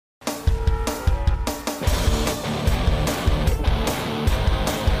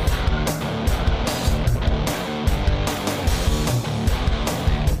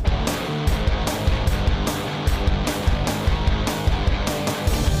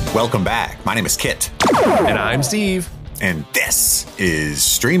Welcome back. My name is Kit. And I'm Steve. And this is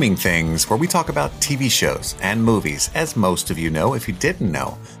Streaming Things, where we talk about TV shows and movies. As most of you know, if you didn't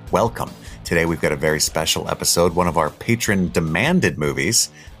know, welcome. Today we've got a very special episode, one of our patron-demanded movies,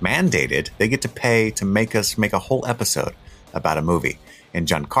 mandated. They get to pay to make us make a whole episode about a movie. And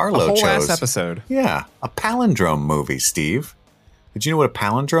Giancarlo chose... ass episode. Yeah, a palindrome movie, Steve. Did you know what a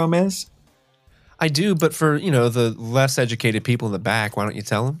palindrome is? I do, but for, the less educated people in the back, why don't you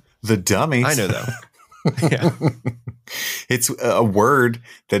tell them? The dummies. I know, though. Yeah. It's a word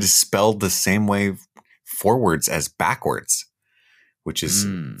that is spelled the same way forwards as backwards, which is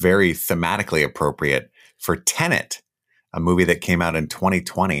very thematically appropriate for Tenet, a movie that came out in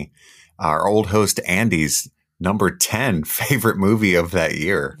 2020. Our old host Andy's number 10 favorite movie of that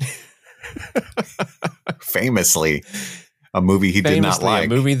year. Famously, a movie he did not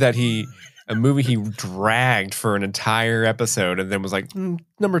like. A movie he dragged for an entire episode and then was like,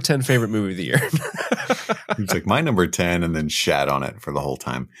 number 10 favorite movie of the year. He's like, my number 10, and then shat on it for the whole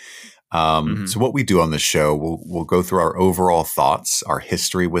time. So what we do on this show, we'll go through our overall thoughts, our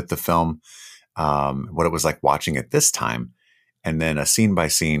history with the film, what it was like watching it this time, and then a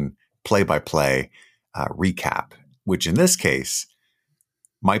scene-by-scene, play-by-play recap, which in this case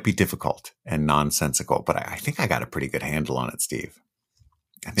might be difficult and nonsensical, but I think I got a pretty good handle on it, Steve.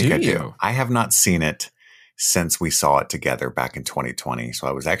 I think I do. I have not seen it since we saw it together back in 2020. So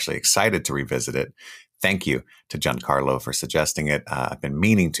I was actually excited to revisit it. Thank you to Giancarlo for suggesting it. I've been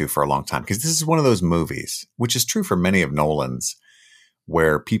meaning to for a long time because this is one of those movies, which is true for many of Nolan's,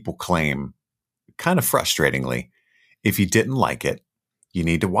 where people claim, kind of frustratingly, if you didn't like it, you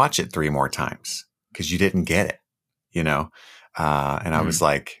need to watch it 3 more times because you didn't get it, And I was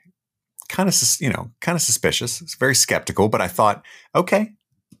like, kind of suspicious. It's very skeptical, but I thought, okay,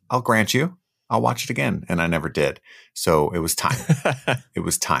 I'll grant you, I'll watch it again. And I never did. So it was time. It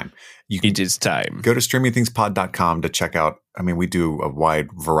was time. It is time. Go to streamingthingspod.com to check out. I mean, we do a wide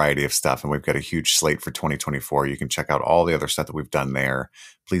variety of stuff and we've got a huge slate for 2024. You can check out all the other stuff that we've done there.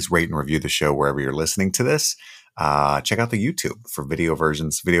 Please rate and review the show wherever you're listening to this. Check out the YouTube for video version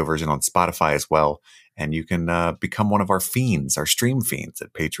on Spotify as well. And you can become one of our fiends, our stream fiends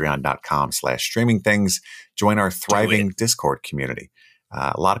at patreon.com/streamingthings. Join our thriving Discord community.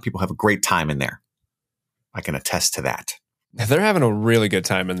 A lot of people have a great time in there. I can attest to that. They're having a really good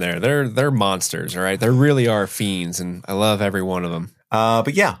time in there. They're monsters, all right? They really are fiends, and I love every one of them.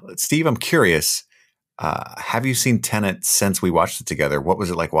 But yeah, Steve, I'm curious. Have you seen Tenet since we watched it together? What was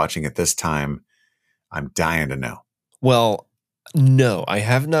it like watching it this time? I'm dying to know. Well, no, I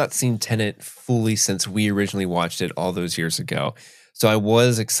have not seen Tenet fully since we originally watched it all those years ago. So I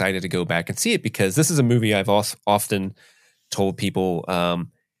was excited to go back and see it because this is a movie I've often told people,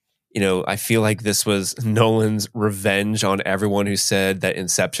 I feel like this was Nolan's revenge on everyone who said that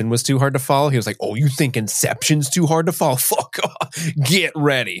Inception was too hard to follow. He was like, oh, you think Inception's too hard to follow? Fuck off. Get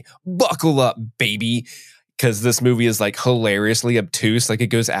ready. Buckle up, baby. Because this movie is like hilariously obtuse. Like it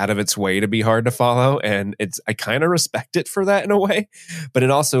goes out of its way to be hard to follow. And I kind of respect it for that in a way, but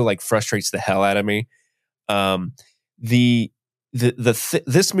it also like frustrates the hell out of me. This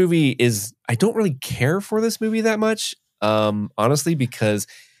movie is, I don't really care for this movie that much. Honestly, because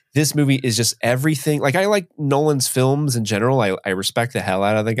this movie is just everything. Like I like Nolan's films in general. I respect the hell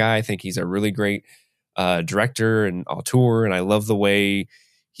out of the guy. I think he's a really great director and auteur, and I love the way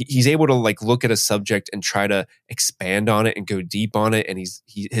he's able to like look at a subject and try to expand on it and go deep on it. And his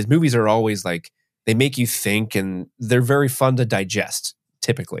movies are always like they make you think, and they're very fun to digest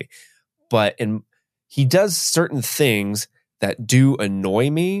typically. But he does certain things that do annoy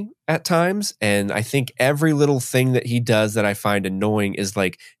me at times. And I think every little thing that he does that I find annoying is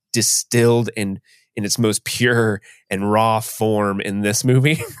like distilled in its most pure and raw form in this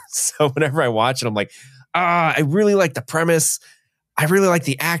movie. So whenever I watch it, I'm like, I really like the premise. I really like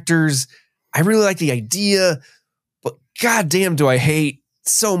the actors. I really like the idea. But goddamn, do I hate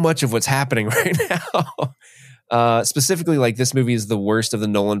so much of what's happening right now. Specifically, like this movie is the worst of the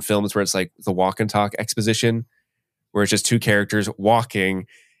Nolan films where it's like the walk and talk exposition, where it's just 2 characters walking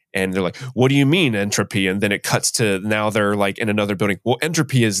and they're like, what do you mean entropy? And then it cuts to now they're like in another building. Well,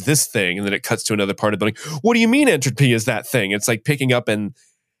 entropy is this thing. And then it cuts to another part of the building. What do you mean entropy is that thing? It's like picking up, and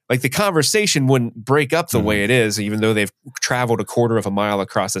like the conversation wouldn't break up the way it is, even though they've traveled a quarter of a mile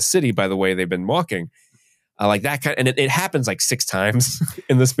across the city by the way they've been walking. Like that kind, and it happens like 6 times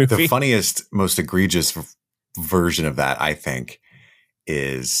in this movie. The funniest, most egregious version of that, I think,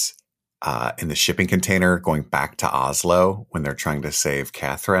 is in the shipping container going back to Oslo when they're trying to save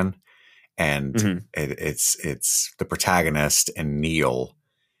Catherine. And it's the protagonist and Neil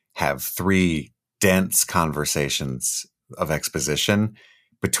have 3 dense conversations of exposition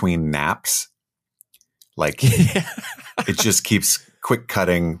between naps. Like it just keeps quick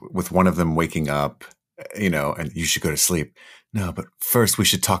cutting with one of them waking up, and you should go to sleep. No, but first we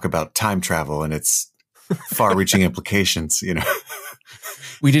should talk about time travel and its far-reaching implications,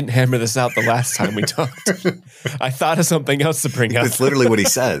 We didn't hammer this out the last time we talked. I thought of something else to bring up. It's literally what he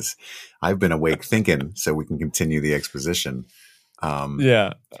says. I've been awake thinking so we can continue the exposition. I mean,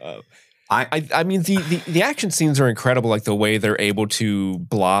 the action scenes are incredible. Like the way they're able to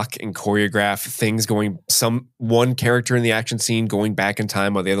block and choreograph things one character in the action scene going back in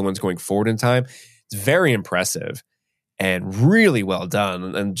time while the other one's going forward in time. It's very impressive and really well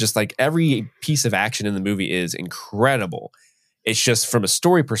done. And just like every piece of action in the movie is incredible. It's just from a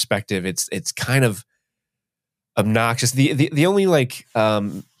story perspective, it's kind of obnoxious. The only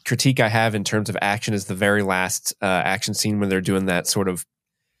critique I have in terms of action is the very last action scene when they're doing that sort of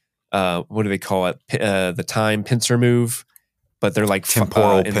what do they call it? The time pincer move, but they're like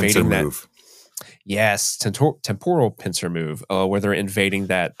temporal pincer move. Yes, temporal pincer move, where they're invading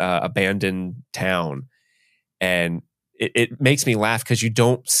that abandoned town, and it makes me laugh because you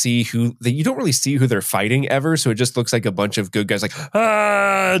don't really see who they're fighting ever. So it just looks like a bunch of good guys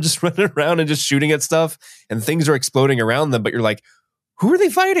just running around and just shooting at stuff, and things are exploding around them. But you're like, who are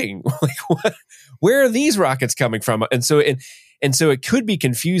they fighting? Like, what? Where are these rockets coming from? And so it could be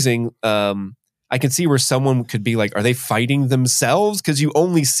confusing. I can see where someone could be like, are they fighting themselves? Because you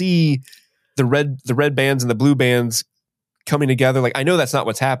only see the red bands and the blue bands coming together. Like, I know that's not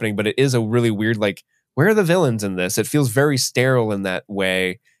what's happening, but it is a really weird, like, where are the villains in this? It feels very sterile in that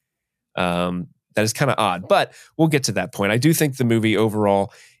way. That is kind of odd, but we'll get to that point. I do think the movie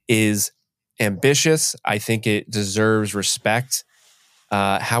overall is ambitious. I think it deserves respect.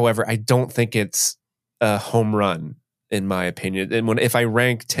 However, I don't think it's a home run, in my opinion. And if I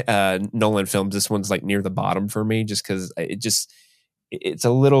ranked Nolan films, this one's like near the bottom for me, just because it's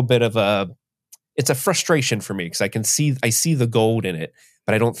a little bit of it's a frustration for me because I see the gold in it,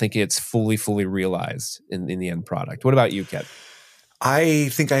 but I don't think it's fully realized in the end product. What about you, Ket? I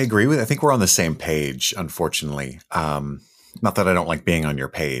think I agree with. I think we're on the same page, unfortunately. Not that I don't like being on your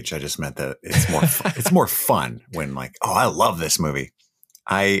page. I just meant that it's more it's more fun when like, oh, I love this movie.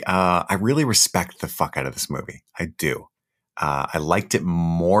 I really respect the fuck out of this movie. I do. I liked it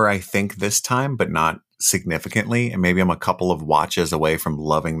more, I think, this time, but not significantly. And maybe I'm a couple of watches away from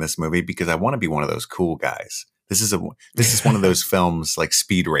loving this movie because I want to be one of those cool guys. This is one of those films like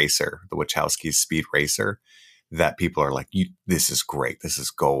Speed Racer, the Wachowskis' Speed Racer, that people are like, this is great. This is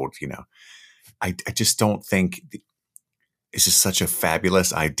gold. I just don't think it's just such a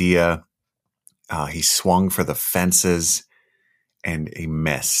fabulous idea. He swung for the fences and he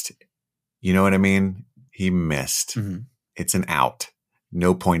missed. You know what I mean? He missed. Mm-hmm. It's an out.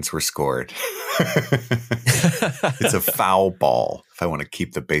 No points were scored. It's a foul ball, if I want to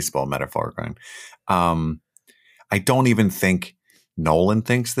keep the baseball metaphor going. I don't even think Nolan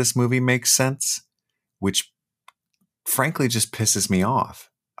thinks this movie makes sense, which frankly just pisses me off.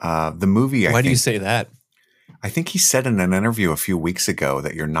 The movie, Why do you say that? I think he said in an interview a few weeks ago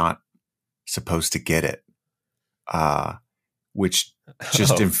that you're not supposed to get it, which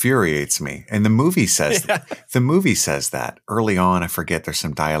just infuriates me. And the movie says that early on. I forget, there's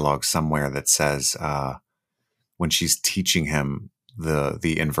some dialogue somewhere that says when she's teaching him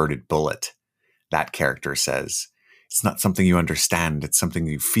the inverted bullet, that character says, it's not something you understand, it's something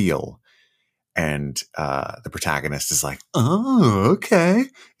you feel. And the protagonist is like, oh, okay,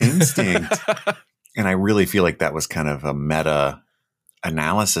 instinct. And I really feel like that was kind of a meta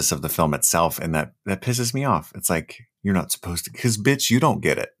analysis of the film itself. And that pisses me off. It's like, you're not supposed to, because bitch, you don't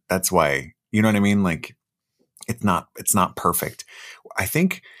get it. That's why, you know what I mean? Like, it's not perfect. I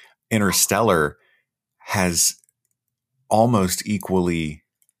think Interstellar has almost equally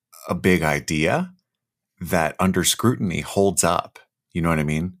a big idea that under scrutiny holds up. You know what I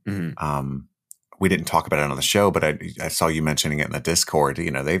mean? Mm-hmm. We didn't talk about it on the show, but I saw you mentioning it in the Discord.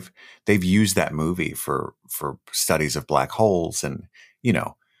 They've used that movie for studies of black holes, and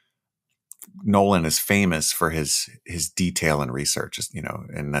Nolan is famous for his detail and research.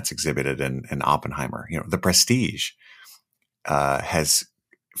 And that's exhibited in Oppenheimer. The Prestige has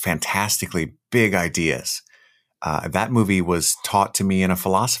fantastically big ideas. That movie was taught to me in a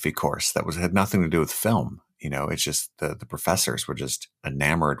philosophy course that had nothing to do with film. It's just the professors were just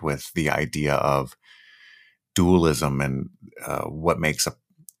enamored with the idea of dualism and what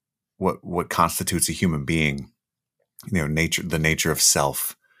constitutes a human being. The nature of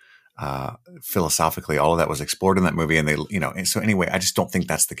self. Philosophically, all of that was explored in that movie, and so anyway, I just don't think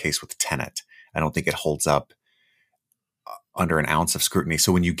that's the case with Tenet. I don't think it holds up under an ounce of scrutiny.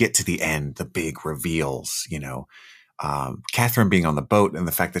 So when you get to the end, the big reveals, Catherine being on the boat and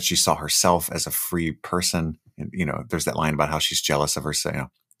the fact that she saw herself as a free person. And, you know, there's that line about how she's jealous of herself. You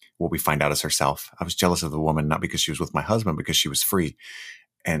know, what we find out is herself. I was jealous of the woman, not because she was with my husband, because she was free.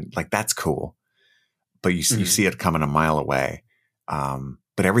 And like, that's cool. But you see it coming a mile away.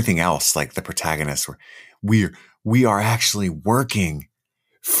 But everything else, like the protagonists, we are actually working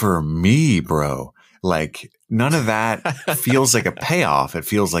for me, bro. Like none of that feels like a payoff. It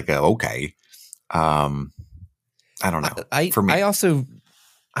feels like okay. I don't know. For me, I also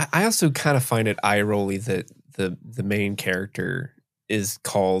kind of find it eye-rolly that the main character is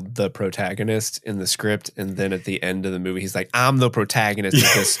called the protagonist in the script, and then at the end of the movie, he's like, "I'm the protagonist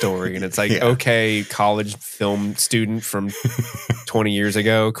of this story," and it's like, okay, college film student from 20 years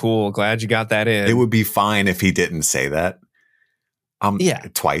ago, cool, glad you got that in. It would be fine if he didn't say that.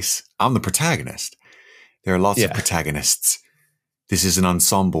 Twice. I'm the protagonist. There are lots of protagonists. This is an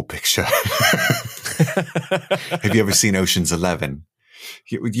ensemble picture. Have you ever seen Ocean's 11?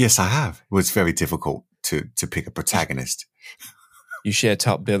 Yes, I have. It was very difficult to pick a protagonist. You share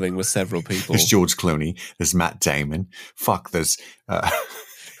top billing with several people. There's George Clooney. There's Matt Damon. Fuck, there's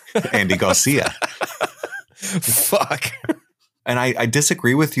Andy Garcia. Fuck. And I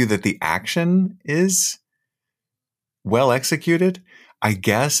disagree with you that the action is well executed. I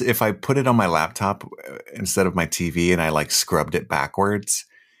guess if I put it on my laptop instead of my TV and I like scrubbed it backwards,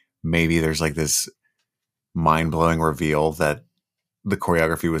 maybe there's like this mind-blowing reveal that the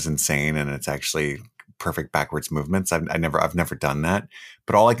choreography was insane and it's actually perfect backwards movements. I've never done that,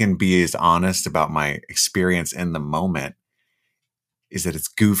 but all I can be is honest about my experience in the moment is that it's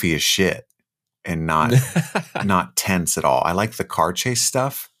goofy as shit and not tense at all. I like the car chase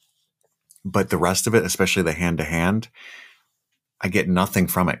stuff, but the rest of it, especially the hand to hand, I get nothing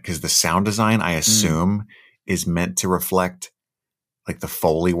from it because the sound design, I assume, is meant to reflect, like the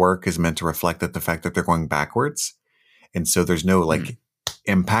Foley work is meant to reflect that the fact that they're going backwards. And so there's no like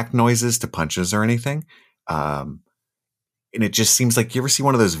impact noises to punches or anything. And it just seems like, you ever see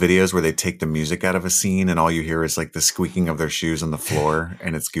one of those videos where they take the music out of a scene and all you hear is like the squeaking of their shoes on the floor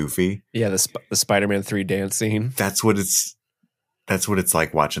and it's goofy? Yeah, the Spider-Man 3 dance scene. That's what it's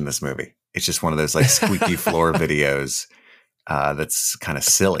like watching this movie. It's just one of those like squeaky floor videos that's kind of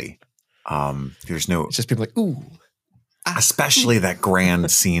silly. There's no... It's just people like, ooh. Especially that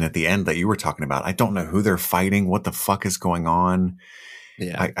grand scene at the end that you were talking about. I don't know who they're fighting. What the fuck is going on?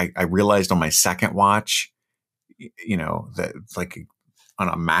 Yeah. I realized on my second watch, you know, that like on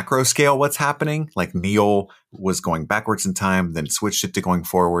a macro scale, what's happening. Like Neil was going backwards in time, then switched it to going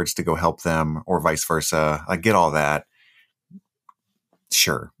forwards to go help them or vice versa. I get all that.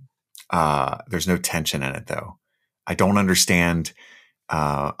 Sure. There's no tension in it though. I don't understand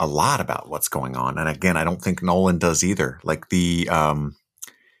a lot about what's going on. And again, I don't think Nolan does either. Like the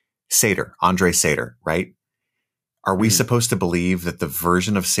Sator, Andre Sator, right? Are we supposed to believe that the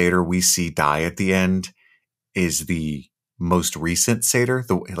version of Sator we see die at the end is the most recent Sator?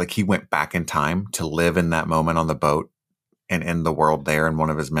 Like he went back in time to live in that moment on the boat and end the world there in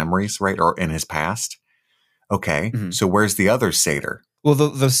one of his memories, right? Or in his past. Okay. So where's the other Sator? Well,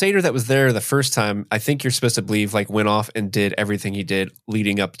 the Sator that was there the first time, I think you're supposed to believe like went off and did everything he did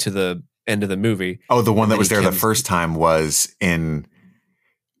leading up to the end of the movie. Oh, the one that was there the first time was in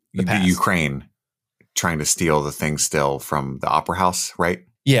the Ukraine trying to steal the thing still from the opera house, right?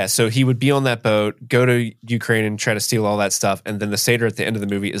 Yeah, so he would be on that boat, go to Ukraine and try to steal all that stuff. And then the Sator at the end of the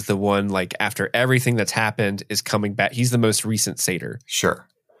movie is the one like after everything that's happened is coming back. He's the most recent Sator. Sure.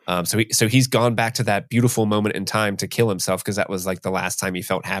 So he's gone back to that beautiful moment in time to kill himself because that was like the last time he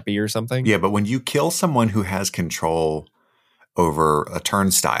felt happy or something. Yeah, but when you kill someone who has control over a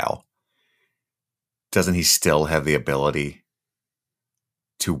turnstile, doesn't he still have the ability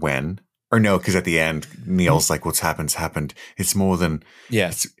to win? Or no, because at the end, Neil's like, "What's happened's happened. It's more than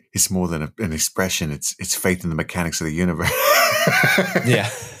it's more than an expression. It's faith in the mechanics of the universe." Yeah,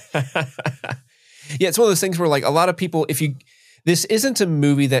 yeah. It's one of those things where like a lot of people, this isn't a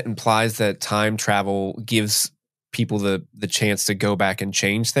movie that implies that time travel gives people the chance to go back and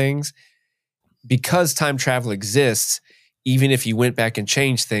change things. Because time travel exists, even if you went back and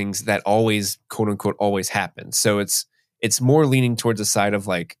changed things, that always, quote unquote, always happens. So it's more leaning towards the side of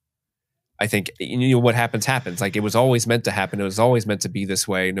like, I think, you know, what happens. Like it was always meant to happen. It was always meant to be this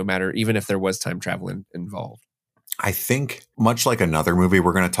way, no matter, even if there was time travel involved. I think much like another movie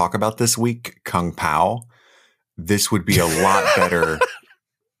we're going to talk about this week, Kung Pao, this would be a lot better.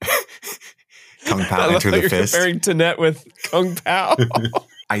 Kung Pao Enter the Fist. Comparing Tenet with Kung Pao.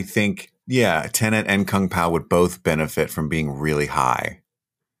 I think, yeah, Tenet and Kung Pao would both benefit from being really high.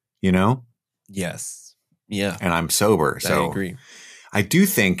 You know? Yes. Yeah. And I'm sober, so I agree. I do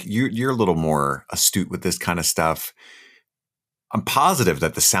think you're a little more astute with this kind of stuff. I'm positive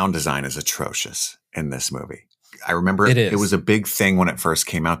that the sound design is atrocious in this movie. I remember it was a big thing when it first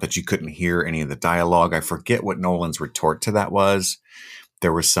came out that you couldn't hear any of the dialogue. I forget what Nolan's retort to that was.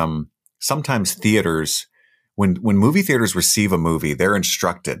 There was sometimes theaters, when movie theaters receive a movie, they're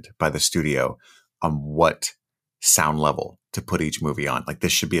instructed by the studio on what sound level to put each movie on. Like,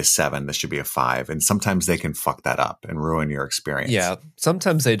 this should be a 7, this should be a 5. And sometimes they can fuck that up and ruin your experience. Yeah,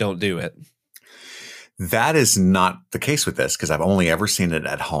 sometimes they don't do it. That is not the case with this, because I've only ever seen it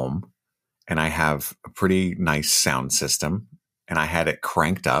at home, and I have a pretty nice sound system, and I had it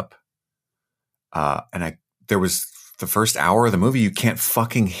cranked up. There was the first hour of the movie, you can't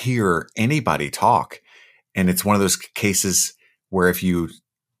fucking hear anybody talk. And it's one of those cases where if you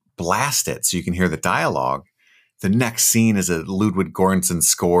blast it so you can hear the dialogue, the next scene is a Ludwig Göransson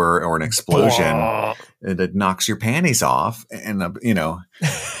score or an explosion, and it knocks your panties off. And,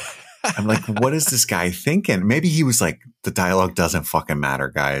 I'm like, what is this guy thinking? Maybe he was like, the dialogue doesn't fucking matter,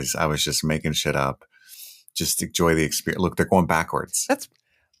 guys. I was just making shit up. Just enjoy the experience. Look, they're going backwards.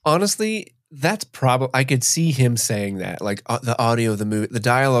 That's probably, I could see him saying that. Like, the audio of the movie, the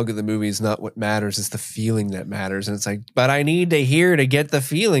dialogue of the movie is not what matters. It's the feeling that matters. And it's like, but I need to hear to get the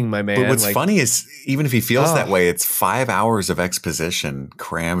feeling, my man. But what's funny is, even if he feels that way, it's 5 hours of exposition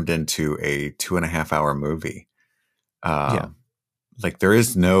crammed into a 2.5-hour movie. Like, there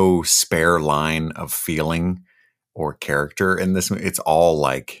is no spare line of feeling or character in this movie. It's all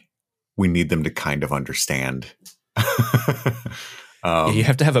like, we need them to kind of understand. You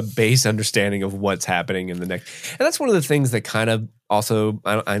have to have a base understanding of what's happening in the next. And that's one of the things that kind of also,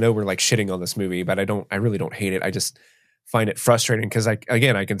 I know we're like shitting on this movie, but I really don't hate it. I just find it frustrating because I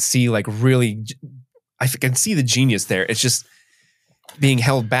can see like really, I can see the genius there. It's just being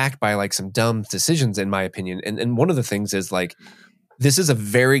held back by like some dumb decisions, in my opinion. And one of the things is like, this is a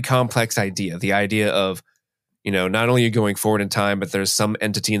very complex idea. The idea of, not only are you going forward in time, but there's some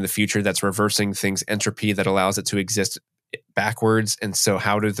entity in the future that's reversing things, entropy that allows it to exist backwards. And so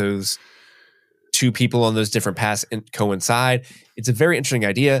how do those two people on those different paths coincide? It's a very interesting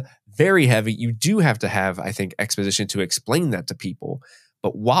idea, very heavy. You do have to have, I think, exposition to explain that to people.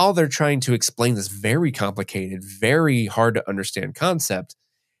 But while they're trying to explain this very complicated, very hard to understand concept,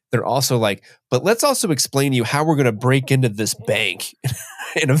 they're also like, but let's also explain to you how we're going to break into this bank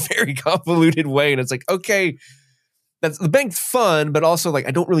in a very convoluted way. And it's like, okay, that's the bank's fun, but also like,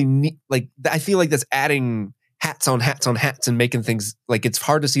 I don't really need, like, I feel like that's adding hats on hats on hats and making things like, it's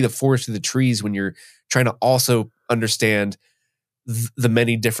hard to see the forest through the trees when you're trying to also understand the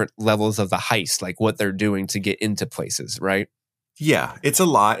many different levels of the heist, like what they're doing to get into places, right? Yeah, it's a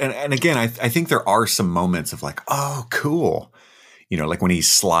lot. And again, I think there are some moments of like, oh, cool. Like when he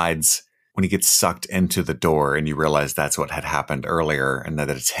gets sucked into the door and you realize that's what had happened earlier and that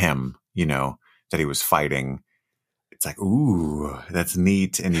it's him, that he was fighting. It's like, ooh, that's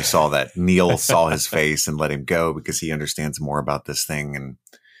neat. And you saw that Neil saw his face and let him go because he understands more about this thing. And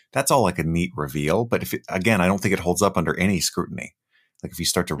that's all like a neat reveal. But again, I don't think it holds up under any scrutiny. Like if you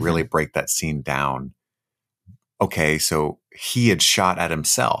start to really break that scene down, okay, so he had shot at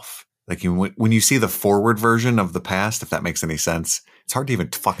himself. Like when you see the forward version of the past, if that makes any sense, it's hard to even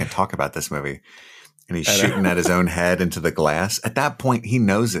fucking talk about this movie. And he's shooting at his own head into the glass. At that point, he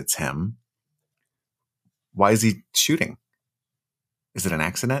knows it's him. Why is he shooting? Is it an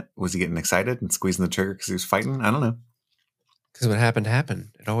accident? Was he getting excited and squeezing the trigger because he was fighting? I don't know. Because what happened.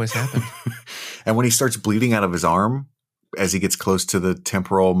 It always happened. And when he starts bleeding out of his arm, as he gets close to the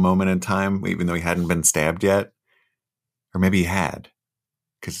temporal moment in time, even though he hadn't been stabbed yet, or maybe he had,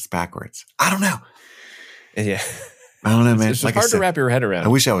 because it's backwards. I don't know. Yeah. I don't know, man. It's like hard to wrap your head around. I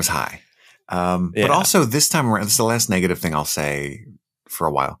wish I was high. But also this time around, this is the last negative thing I'll say for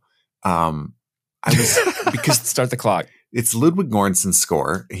a while. Because start the clock. It's Ludwig Göransson's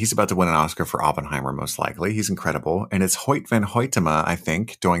score. He's about to win an Oscar for Oppenheimer, most likely. He's incredible. And it's Hoyt van Hoytema, I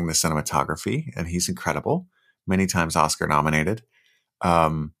think, doing the cinematography. And he's incredible. Many times Oscar nominated.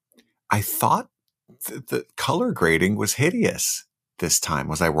 I thought the color grading was hideous this time.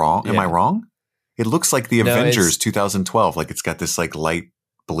 Was I wrong? Yeah. Am I wrong? It looks like the Avengers 2012. Like it's got this like light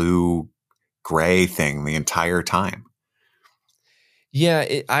blue gray thing the entire time.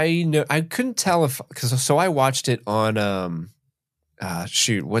 Yeah, I know. I couldn't tell so I watched it on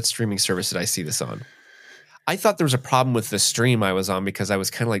what streaming service did I see this on? I thought there was a problem with the stream I was on because I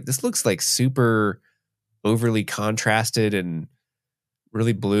was kind of like, this looks like super overly contrasted and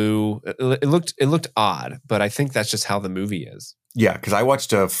really blue. It looked odd, but I think that's just how the movie is. Yeah, because I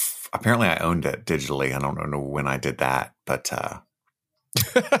watched apparently I owned it digitally. I don't know when I did that, but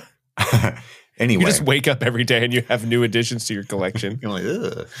Anyway. You just wake up every day and you have new additions to your collection. You're like,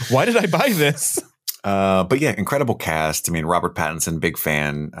 ugh. Why did I buy this? But yeah, incredible cast. I mean, Robert Pattinson, big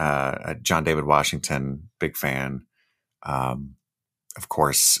fan. John David Washington, big fan. Of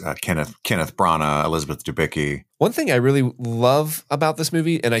course, Kenneth Branagh, Elizabeth Debicki. One thing I really love about this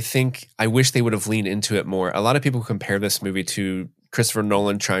movie, and I think I wish they would have leaned into it more. A lot of people compare this movie to Christopher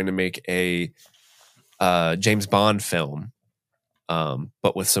Nolan trying to make a James Bond film,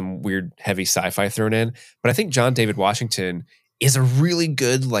 but with some weird, heavy sci-fi thrown in. But I think John David Washington is a really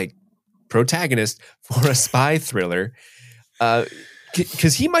good protagonist for a spy thriller,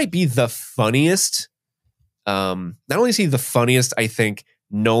 because he might be the funniest. Not only is he the funniest, I think,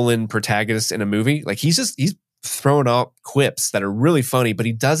 Nolan protagonist in a movie. He's throwing out quips that are really funny, but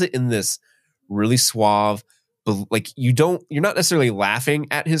he does it in this really suave. But you're not necessarily laughing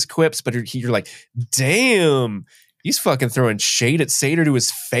at his quips, but you're like, damn, he's fucking throwing shade at Sater to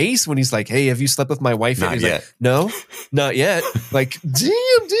his face when he's like, hey, have you slept with my wife yet? He's like, no, not yet. Damn,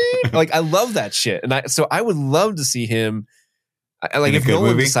 dude. I love that shit. And so I would love to see him. If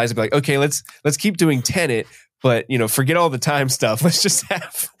Nolan decides to be like, okay, let's keep doing Tenet, but forget all the time stuff. Let's just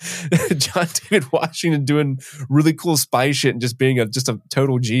have John David Washington doing really cool spy shit and just being just a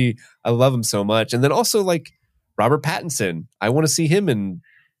total G. I love him so much. And then also Robert Pattinson. I want to see him in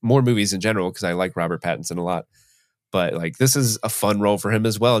more movies in general because I like Robert Pattinson a lot. But this is a fun role for him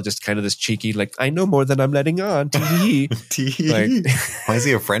as well. Just kind of this cheeky, I know more than I'm letting on. Why is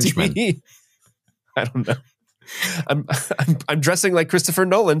he a Frenchman? I don't know. I'm dressing like Christopher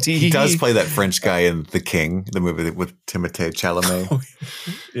Nolan. He does play that French guy in The King, the movie with Timothée Chalamet. Oh,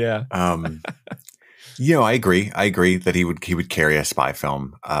 yeah. I agree that he would carry a spy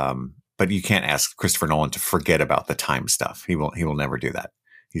film. But you can't ask Christopher Nolan to forget about the time stuff. He will never do that.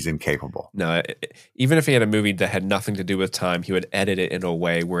 He's incapable. No, even if he had a movie that had nothing to do with time, he would edit it in a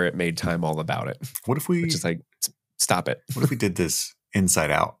way where it made time all about it. What if we just stop it? What if we did this Inside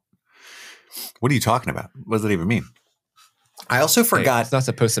Out? What are you talking about? What does that even mean? I also forgot. It's not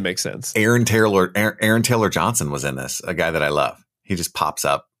supposed to make sense. Aaron Taylor Johnson was in this, a guy that I love. He just pops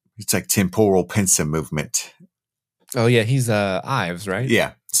up. It's like temporal pincer movement. Oh yeah, he's Ives, right?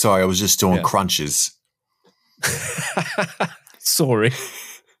 Yeah. So I was just doing crunches. Sorry.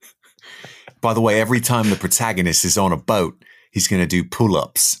 By the way, every time the protagonist is on a boat, he's going to do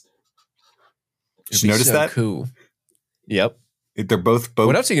pull-ups. Did you notice that? Cool. Yep. They're both boats.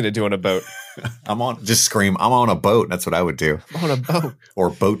 What else are you going to do on a boat? Just scream, I'm on a boat. That's what I would do. I'm on a boat. Or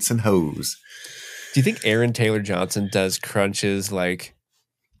boats and hose. Do you think Aaron Taylor Johnson does crunches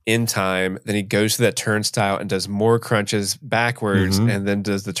in time? Then he goes to that turnstile and does more crunches backwards and then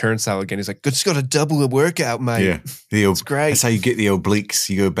does the turnstile again. He's like, just got to double the workout, mate. Yeah. It's great. That's how you get the obliques.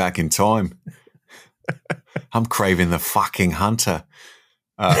 You go back in time. I'm craving the fucking hunter.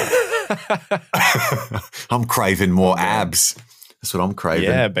 I'm craving more abs. That's what I'm craving.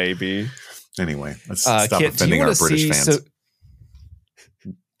 Yeah, baby. Anyway, let's stop offending our British fans.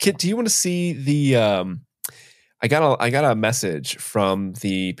 Kit, do you want to see the? I got a message from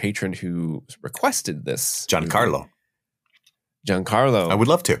the patron who requested this. Giancarlo. I would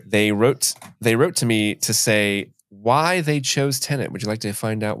love to. They wrote to me to say why they chose Tenet. Would you like to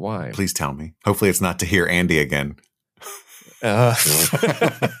find out why? Please tell me. Hopefully, it's not to hear Andy again. Because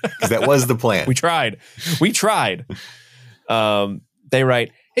that was the plan. We tried. They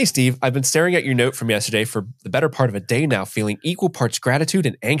write, hey, Steve, I've been staring at your note from yesterday for the better part of a day now, feeling equal parts gratitude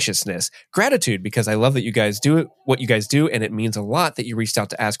and anxiousness. Gratitude, because I love that you guys do what you guys do, and it means a lot that you reached out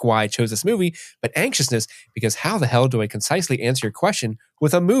to ask why I chose this movie. But anxiousness, because how the hell do I concisely answer your question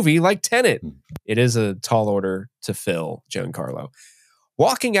with a movie like Tenet? It is a tall order to fill, Giancarlo.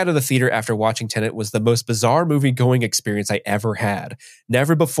 Walking out of the theater after watching Tenet was the most bizarre movie-going experience I ever had.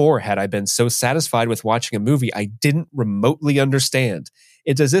 Never before had I been so satisfied with watching a movie I didn't remotely understand.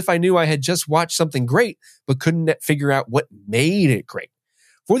 It's as if I knew I had just watched something great, but couldn't figure out what made it great.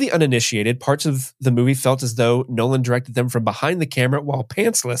 For the uninitiated, parts of the movie felt as though Nolan directed them from behind the camera while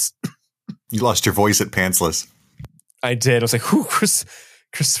pantsless. You lost your voice at pantsless. I did. I was like, ooh,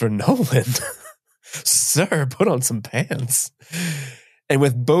 Christopher Nolan. Sir, put on some pants. And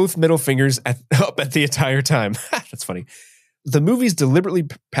with both middle fingers up at the entire time. That's funny. The movie's deliberately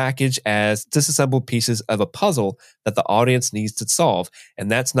packaged as disassembled pieces of a puzzle that the audience needs to solve, and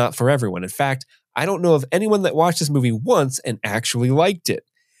that's not for everyone. In fact, I don't know of anyone that watched this movie once and actually liked it.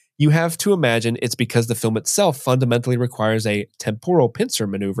 You have to imagine it's because the film itself fundamentally requires a temporal pincer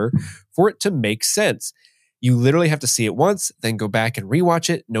maneuver for it to make sense. You literally have to see it once, then go back and rewatch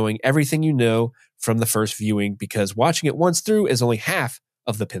it, knowing everything you know from the first viewing, because watching it once through is only half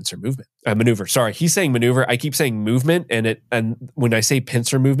of the pincer movement. Maneuver. Sorry, he's saying maneuver. I keep saying movement, and when I say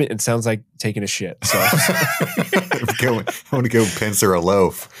pincer movement, it sounds like taking a shit. So I want to go pincer a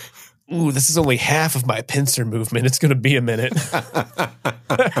loaf. Ooh, this is only half of my pincer movement. It's going to be a minute.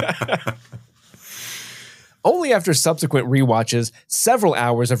 Only after subsequent rewatches, several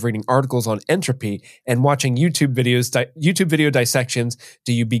hours of reading articles on entropy, and watching YouTube video dissections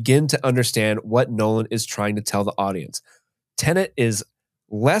do you begin to understand what Nolan is trying to tell the audience. Tenet is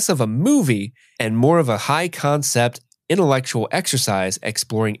less of a movie and more of a high-concept intellectual exercise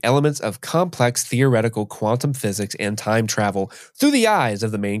exploring elements of complex theoretical quantum physics and time travel through the eyes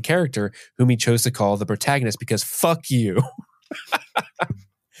of the main character, whom he chose to call the protagonist because fuck you.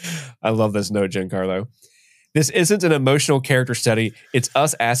 I love this note, Giancarlo. This isn't an emotional character study. It's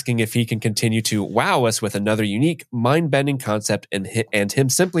us asking if he can continue to wow us with another unique, mind-bending concept and him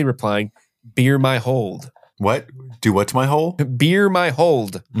simply replying, beer my hold. What? Do what to my hole? Beer my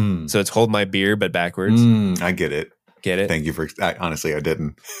hold. So it's hold my beer, but backwards. I get it. Get it? Thank you for... honestly, I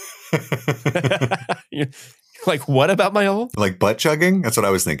didn't. You're like, what about my hole? Like butt chugging? That's what I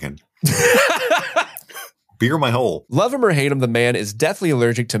was thinking. Beer my hole. Love him or hate him, the man is deathly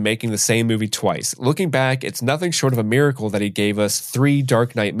allergic to making the same movie twice. Looking back, it's nothing short of a miracle that he gave us 3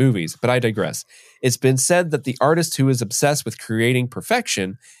 Dark Knight movies, but I digress. It's been said that the artist who is obsessed with creating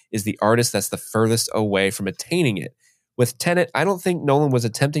perfection is the artist that's the furthest away from attaining it. With Tenet, I don't think Nolan was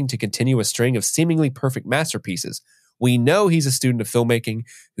attempting to continue a string of seemingly perfect masterpieces. We know he's a student of filmmaking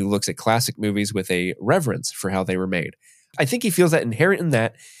who looks at classic movies with a reverence for how they were made. I think he feels that inherent in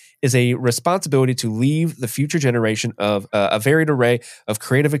that is a responsibility to leave the future generation of a varied array of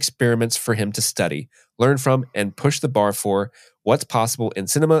creative experiments for him to study, learn from, and push the bar for what's possible in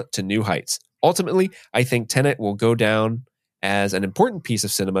cinema to new heights. Ultimately, I think Tenet will go down as an important piece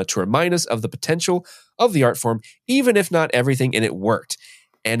of cinema to remind us of the potential of the art form, even if not everything in it worked.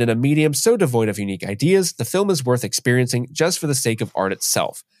 And in a medium so devoid of unique ideas, the film is worth experiencing just for the sake of art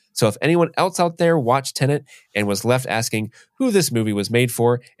itself. So if anyone else out there watched Tenet and was left asking who this movie was made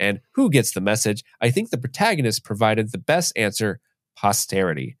for and who gets the message, I think the protagonist provided the best answer: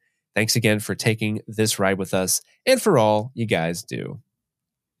 posterity. Thanks again for taking this ride with us and for all you guys do.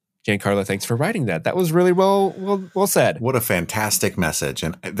 Giancarlo, thanks for writing that. That was really well said. What a fantastic message.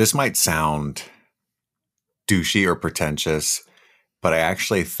 And this might sound douchey or pretentious, but I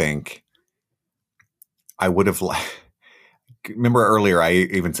actually think I would have remember earlier, I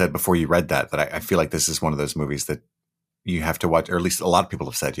even said before you read that I feel like this is one of those movies that you have to watch, or at least a lot of people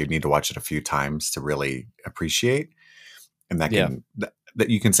have said you need to watch it a few times to really appreciate. And that can, that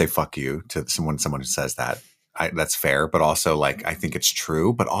you can say fuck you to someone who says that. That's fair. But also, like, I think it's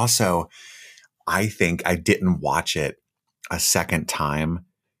true. But also, I think I didn't watch it a second time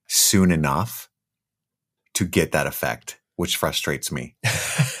soon enough to get that effect, which frustrates me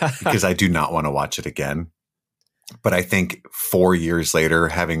because I do not want to watch it again. But I think 4 years later,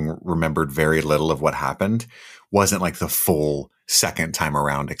 having remembered very little of what happened, wasn't like the full second time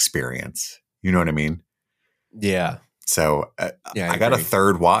around experience. You know what I mean? Yeah. So I got a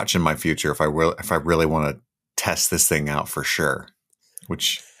third watch in my future if I really want to test this thing out for sure,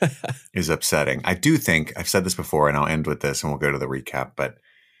 which is upsetting. I do think, I've said this before, and I'll end with this and we'll go to the recap, but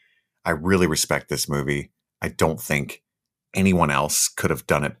I really respect this movie. I don't think anyone else could have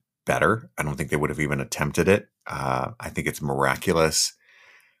done it better. I don't think they would have even attempted it. I think it's miraculous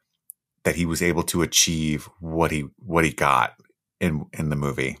that he was able to achieve what he got in the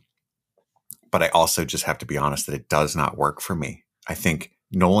movie. But I also just have to be honest that it does not work for me. I think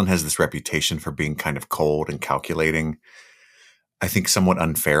Nolan has this reputation for being kind of cold and calculating. I think somewhat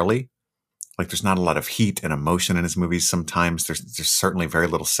unfairly. Like, there's not a lot of heat and emotion in his movies. Sometimes there's certainly very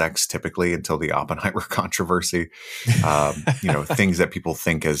little sex, typically, until the Oppenheimer controversy. Things that people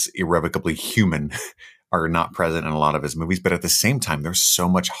think as irrevocably human are not present in a lot of his movies. But at the same time, there's so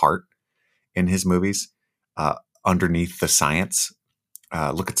much heart in his movies underneath the science.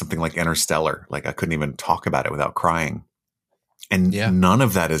 Look at something like Interstellar. Like, I couldn't even talk about it without crying. And none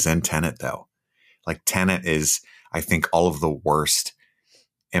of that is in Tenet, though. Like, Tenet is, I think, all of the worst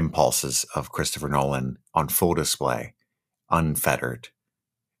impulses of Christopher Nolan on full display, unfettered.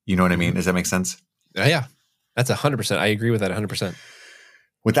 You know what I mean? Does that make sense? Yeah. That's 100%. I agree with that 100%.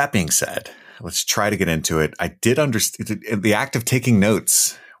 With that being said, let's try to get into it. I did understand the act of taking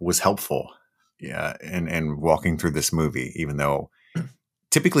notes was helpful. Yeah. And walking through this movie, even though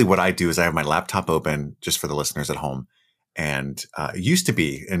typically what I do is I have my laptop open, just for the listeners at home. And it used to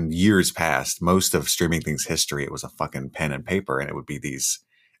be, in years past, most of Streaming Things history, it was a fucking pen and paper, and it would be these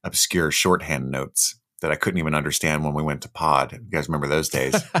obscure shorthand notes that I couldn't even understand when we went to pod. You guys remember those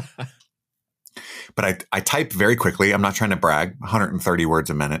days? But I type very quickly. I'm not trying to brag. 130 words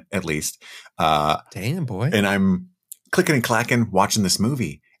a minute at least. Damn, boy. And I'm clicking and clacking watching this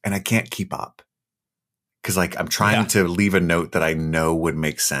movie, and I can't keep up. Because like I'm trying to leave a note that I know would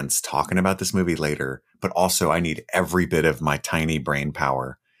make sense talking about this movie later, but also I need every bit of my tiny brain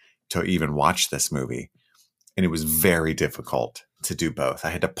power to even watch this movie. And it was very difficult to do both.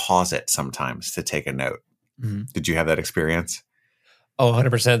 I had to pause it sometimes to take a note. Mm-hmm. Did you have that experience? Oh,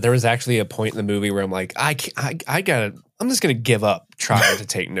 100%. There was actually a point in the movie where I'm like, I'm just going to give up trying to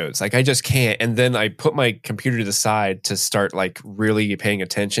take notes. Like, I just can't. And then I put my computer to the side to start like really paying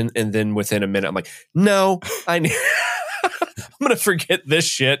attention. And then within a minute, I'm like, no, I'm going to forget this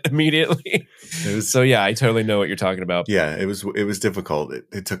shit immediately. So yeah, I totally know what you're talking about. Yeah, it was difficult.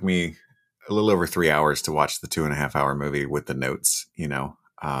 It took me a little over 3 hours to watch the 2.5 hour movie with the notes, you know.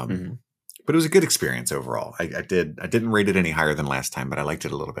 But it was a good experience overall. I didn't rate it any higher than last time, but I liked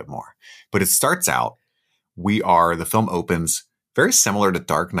it a little bit more. But it starts out, the film opens very similar to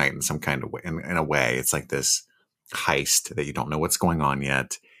Dark Knight in some kind of way. In a way, it's like this heist that you don't know what's going on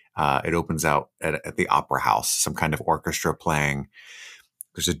yet. It opens out at the opera house, some kind of orchestra playing.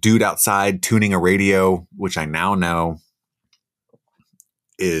 There's a dude outside tuning a radio, which I now know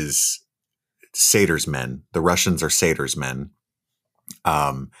is Sator's men. The Russians are Sator's men.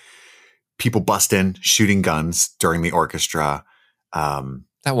 People bust in, shooting guns during the orchestra.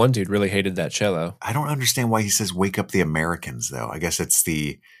 That one dude really hated that cello. I don't understand why he says wake up the Americans, though. I guess it's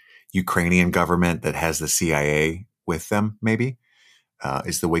the Ukrainian government that has the CIA with them, maybe,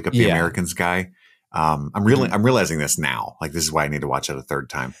 is the wake up the Americans guy. I'm realizing this now. Like, this is why I need to watch it a third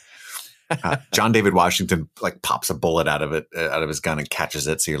time. John David Washington like pops a bullet out of his gun and catches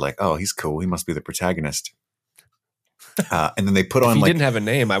it. So you're like, oh, he's cool. He must be the protagonist. And then they put on, if he didn't have a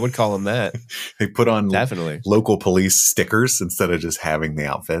name, I would call him that. They put on definitely local police stickers instead of just having the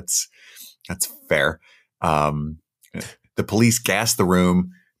outfits. That's fair. The police gas the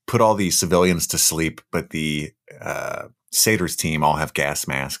room, put all the civilians to sleep, but the Sator's team all have gas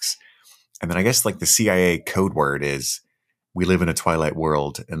masks. And then I guess like the CIA code word is, we live in a twilight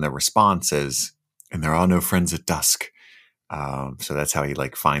world. And the response is, and there are no friends at dusk. So that's how he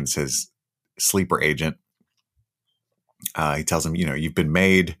like finds his sleeper agent. He tells him, you've been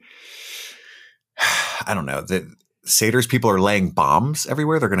made. I don't know. The Sator's people are laying bombs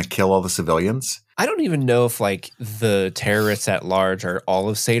everywhere. They're going to kill all the civilians. I don't even know if like the terrorists at large are all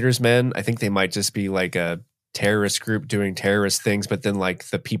of Sator's men. I think they might just be like a terrorist group doing terrorist things, but then like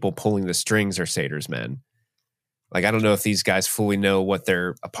the people pulling the strings are Sator's men. Like, I don't know if these guys fully know what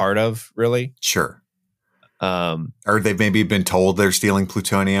they're a part of, really. Sure. Or they've maybe been told they're stealing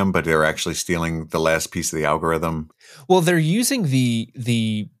plutonium, but they're actually stealing the last piece of the algorithm. Well, they're using the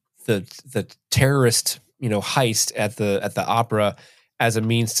terrorist, heist at the opera as a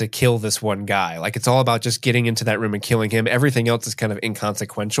means to kill this one guy. Like, it's all about just getting into that room and killing him. Everything else is kind of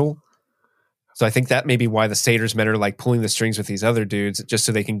inconsequential. So I think that may be why the Sator's men are like pulling the strings with these other dudes just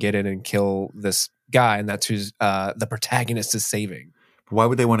so they can get in and kill this guy, and that's who's the protagonist is saving. Why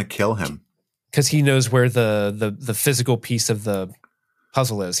would they want to kill him? Because he knows where the physical piece of the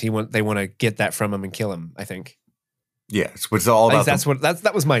puzzle is. They want to get that from him and kill him, I think. Yeah, it's all about.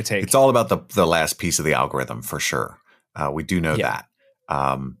 That was my take. It's all about the last piece of the algorithm for sure. We do know that.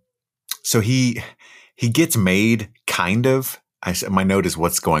 So he gets made kind of. My note is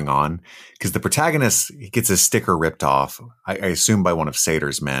what's going on, because the protagonist, he gets his sticker ripped off. I assume by one of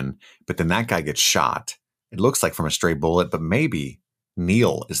Sator's men, but then that guy gets shot. It looks like from a stray bullet, but maybe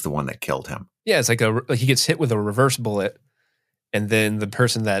Neil is the one that killed him. Yeah, it's like he gets hit with a reverse bullet, and then the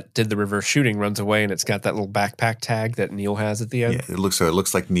person that did the reverse shooting runs away, and it's got that little backpack tag that Neil has at the end. Yeah, it looks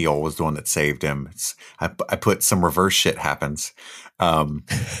like Neil was the one that saved him. I put some reverse shit happens. And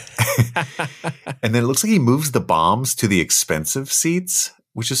then it looks like he moves the bombs to the expensive seats,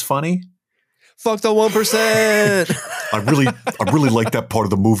 which is funny. Fuck the 1%. I really like that part of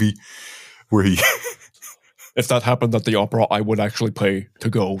the movie where he. If that happened at the opera, I would actually pay to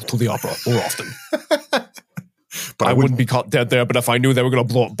go to the opera more often. But I wouldn't be caught dead there. But if I knew they were going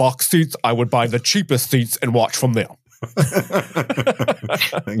to blow up box seats, I would buy the cheapest seats and watch from there.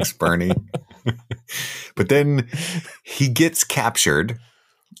 Thanks, Bernie. But then he gets captured,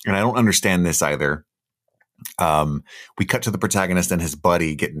 and I don't understand this either. We cut to the protagonist and his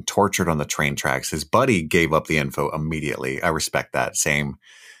buddy getting tortured on the train tracks. His buddy gave up the info immediately. I respect that. Same.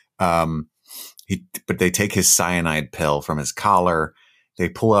 But they take his cyanide pill from his collar. They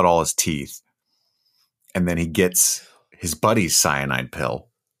pull out all his teeth. And then he gets his buddy's cyanide pill.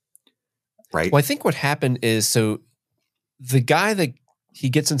 Right? Well, I think what happened is, so the guy that he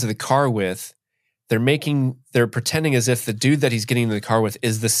gets into the car with, they're pretending as if the dude that he's getting in the car with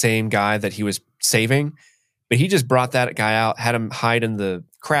is the same guy that he was saving, but he just brought that guy out, had him hide in the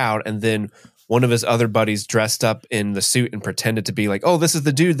crowd, and then one of his other buddies dressed up in the suit and pretended to be like, oh, this is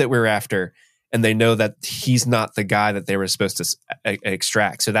the dude that we're after. And they know that he's not the guy that they were supposed to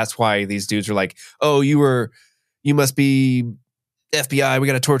extract. So that's why these dudes are like, oh, you must be FBI. We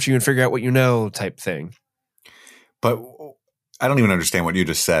got to torture you and figure out what you know type thing. But I don't even understand what you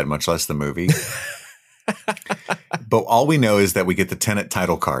just said, much less the movie. But all we know is that we get the Tenet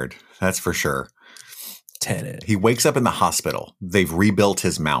title card. That's for sure. Tenet. He wakes up in the hospital. They've rebuilt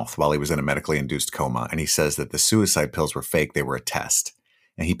his mouth while he was in a medically induced coma. And he says that the suicide pills were fake. They were a test.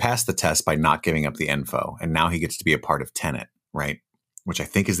 And he passed the test by not giving up the info. And now he gets to be a part of Tenet, right? Which I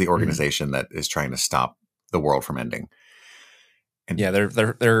think is the organization that is trying to stop the world from ending. And yeah,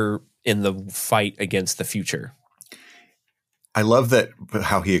 they're in the fight against the future. I love that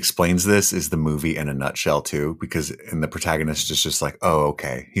how he explains this is the movie in a nutshell too, because the protagonist is just like, oh,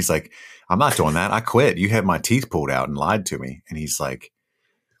 okay. He's like, I'm not doing that. I quit. You had my teeth pulled out and lied to me. And he's like,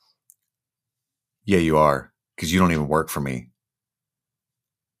 yeah, you are, because you don't even work for me.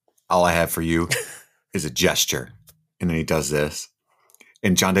 All I have for you is a gesture. And then he does this.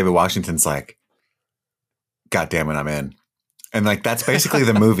 And John David Washington's like, God damn it, I'm in. And like, that's basically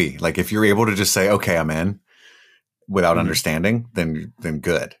the movie. Like, if you're able to just say, okay, I'm in without understanding, then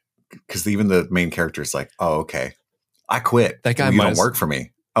good. Because even the main character is like, oh, okay. I quit. That guy you don't work for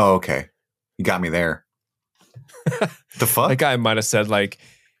me. Oh, okay. You got me there. The fuck? That guy might have said like,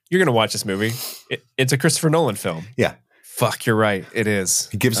 you're going to watch this movie. It's a Christopher Nolan film. Yeah. Fuck, you're right. It is.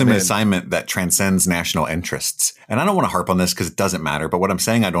 He gives him an assignment that transcends national interests. And I don't want to harp on this because it doesn't matter. But what I'm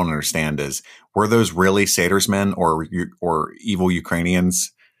saying I don't understand is, were those really Sator's men or evil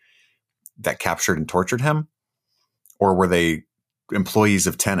Ukrainians that captured and tortured him? Or were they employees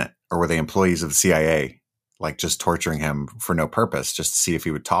of Tenet? Or were they employees of the CIA? Like just torturing him for no purpose, just to see if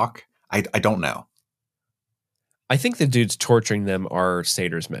he would talk? I don't know. I think the dudes torturing them are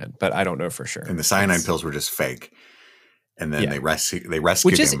Sator's men, but I don't know for sure. And the cyanide pills were just fake. And then they rescued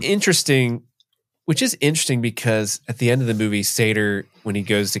which is him. Which is interesting because at the end of the movie, Sator, when he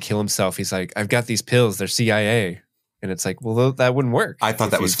goes to kill himself, he's like, I've got these pills. They're CIA. And it's like, well, that wouldn't work. I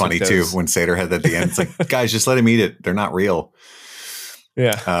thought that was funny too. When Sator had that at the end, it's like, guys, just let him eat it. They're not real.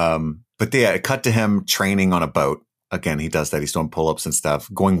 Yeah. But yeah, it cut to him training on a boat. Again, he does that. He's doing pull-ups and stuff.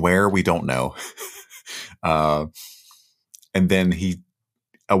 Going where, we don't know. And then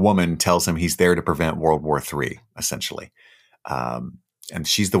a woman tells him he's there to prevent World War III, essentially. And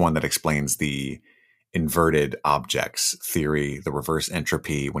she's the one that explains the inverted objects theory, the reverse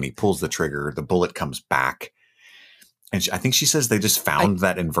entropy. When he pulls the trigger, the bullet comes back. And I think she says they just found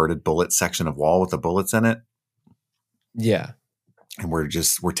that inverted bullet section of wall with the bullets in it. Yeah. And we're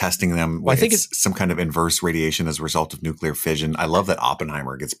testing them. Well, I think it's some kind of inverse radiation as a result of nuclear fission. I love that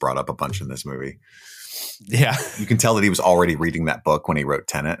Oppenheimer gets brought up a bunch in this movie. Yeah. You can tell that he was already reading that book when he wrote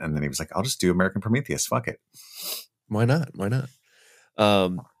Tenet. And then he was like, I'll just do American Prometheus. Fuck it. Why not?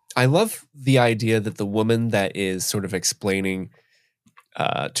 I love the idea that the woman that is sort of explaining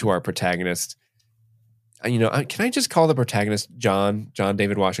to our protagonist, can I just call the protagonist John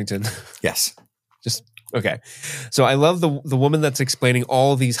David Washington? Yes. Just okay. So I love the woman that's explaining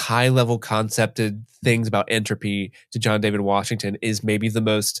all these high level concepted things about entropy to John David Washington is maybe the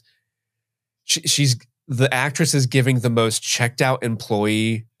most. She's the actress is giving the most checked out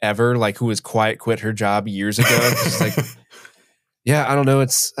employee ever, like who was quit her job years ago. She's like, yeah, I don't know.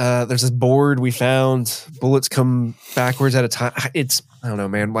 It's there's this board we found. Bullets come backwards at a time. I don't know,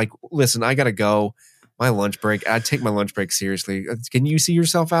 man. Like, listen, I gotta go. My lunch break. I take my lunch break seriously. Can you see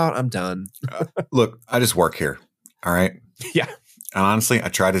yourself out? I'm done. Look, I just work here. All right. Yeah. And honestly, I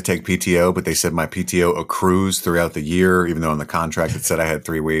tried to take PTO, but they said my PTO accrues throughout the year, even though in the contract it said I had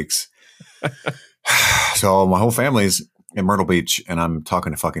 3 weeks. So my whole family's in Myrtle Beach, and I'm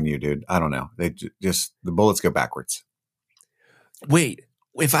talking to fucking you, dude. I don't know. They just the bullets go backwards. Wait,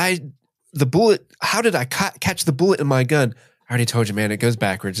 the bullet? How did I catch the bullet in my gun? I already told you, man. It goes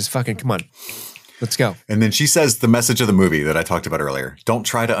backwards. Just fucking come on. Let's go. And then she says the message of the movie that I talked about earlier. Don't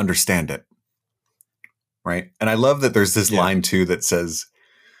try to understand it. Right. And I love that there's this line too that says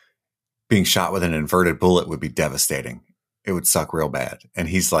being shot with an inverted bullet would be devastating. It would suck real bad. And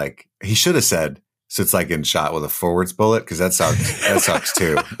he's like, he should have said, so it's like getting shot with a forwards bullet, because that sucks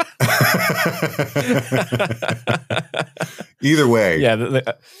too. Either way. Yeah.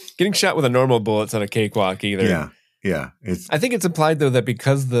 Getting shot with a normal bullet's not a cakewalk either. Yeah. Yeah. I think it's implied though that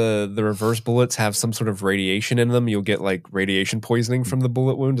because the reverse bullets have some sort of radiation in them, you'll get like radiation poisoning from the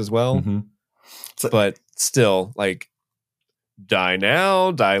bullet wound as well. Mm-hmm. But still, like, die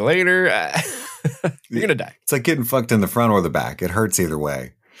now, die later. You're going to die. It's like getting fucked in the front or the back. It hurts either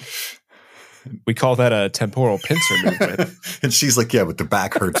way. We call that a temporal pincer movement. And she's like, yeah, but the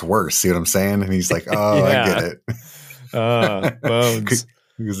back hurts worse. See what I'm saying? And he's like, oh, I get it. Bones.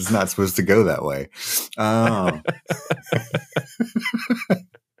 Because it's not supposed to go that way.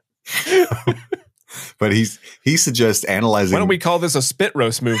 But he suggests analyzing. Why don't we call this a spit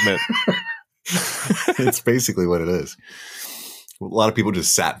roast movement? It's basically what it is. A lot of people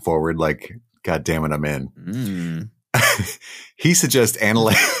just sat forward like, God damn it, I'm in. He suggests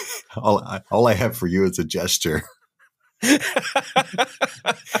analyze. All I have for you is a gesture. God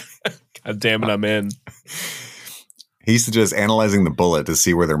damn it, I'm in. He suggests analyzing the bullet to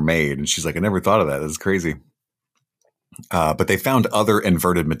see where they're made. And she's like, I never thought of that. That's crazy. But they found other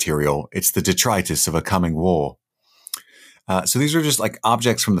inverted material. It's the detritus of a coming war. So these are just like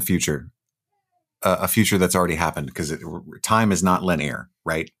objects from the future, a future that's already happened, because time is not linear,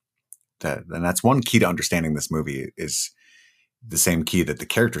 right? And that's one key to understanding this movie, is the same key that the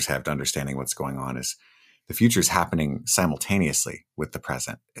characters have to understanding what's going on, is the future is happening simultaneously with the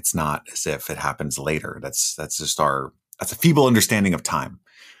present. It's not as if it happens later. That's just that's a feeble understanding of time.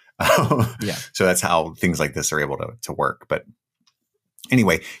 Yeah. So that's how things like this are able to work. But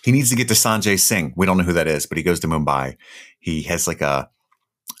anyway, he needs to get to Sanjay Singh. We don't know who that is, but he goes to Mumbai. He has like a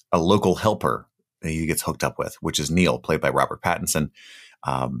local helper that he gets hooked up with, which is Neil, played by Robert Pattinson.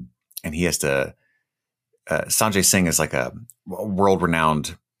 And he has to, Sanjay Singh is like a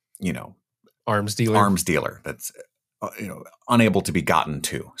world-renowned, arms dealer that's, unable to be gotten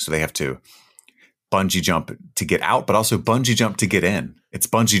to. So they have to bungee jump to get out, but also bungee jump to get in. It's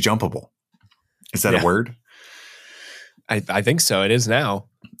bungee jumpable. Is that a word? I think so. It is now.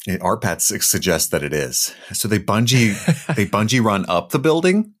 RPAT suggests that it is. So they bungee run up the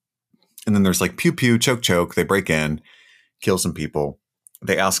building, and then there's like pew pew, choke choke. They break in, kill some people.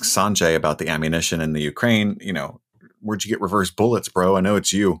 They ask Sanjay about the ammunition in the Ukraine. Where'd you get reverse bullets, bro? I know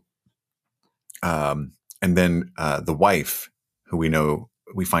it's you. And then the wife, who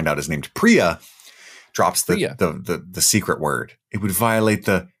we find out is named Priya, drops the secret word. It would violate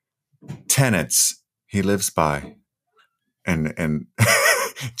the tenets he lives by. And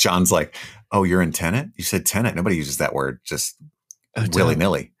John's like, oh, you're in Tenet? You said Tenet. Nobody uses that word just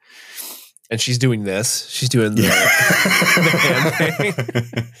willy-nilly. And she's doing this. She's doing the hand thing.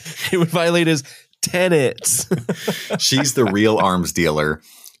 It would violate his tenets. She's the real arms dealer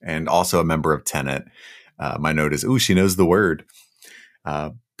and also a member of Tenet. My note is, she knows the word.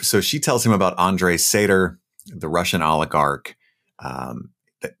 So she tells him about Andrei Sater, the Russian oligarch,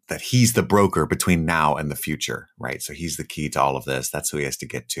 that he's the broker between now and the future, right? So he's the key to all of this. That's who he has to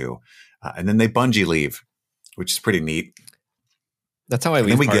get to. And then they bungee leave, which is pretty neat. That's how I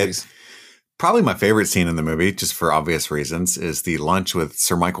leave parties. Probably my favorite scene in the movie, just for obvious reasons, is the lunch with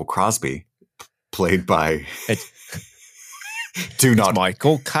Sir Michael Crosby, played by... It's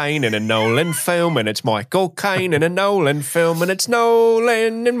Michael Caine in a Nolan film, and it's Michael Caine in a Nolan film, and it's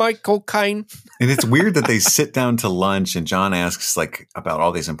Nolan and Michael Caine. And it's weird that they sit down to lunch, and John asks about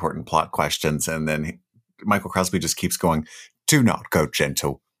all these important plot questions, and then Michael Crosby just keeps going, do not go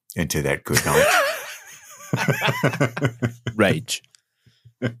gentle into that good night. Rage.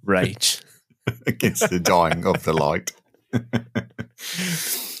 Against the dying of the light.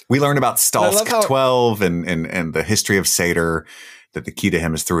 We learn about Stalsk 12 and the history of Sater, that the key to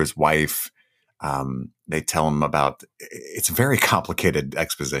him is through his wife. They tell him about, it's a very complicated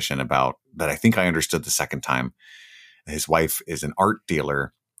exposition about that. I think I understood the second time. His wife is an art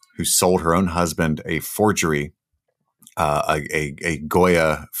dealer who sold her own husband a forgery, a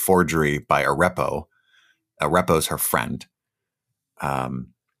Goya forgery by Arepo. Arepo's her friend.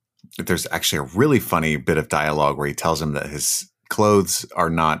 There's actually a really funny bit of dialogue where he tells him that his clothes are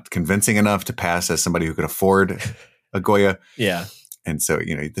not convincing enough to pass as somebody who could afford a Goya. Yeah. And so,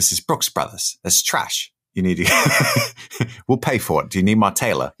 this is Brooks Brothers. That's trash. You need to, we'll pay for it. Do you need my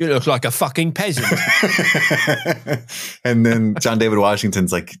tailor? You look like a fucking peasant. And then John David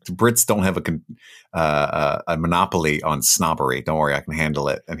Washington's like, Brits don't have a monopoly on snobbery. Don't worry, I can handle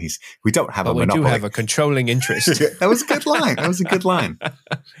it. And we don't have a monopoly. We do have a controlling interest. That was a good line.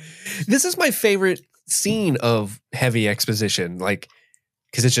 This is my favorite scene of heavy exposition,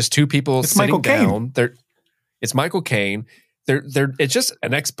 because it's just two people sitting down. It's Michael Caine. It's just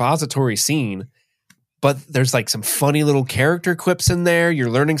an expository scene, but there's some funny little character quips in there. You're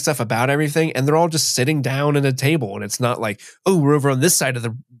learning stuff about everything, and they're all just sitting down at a table. And it's not like, oh, we're over on this side of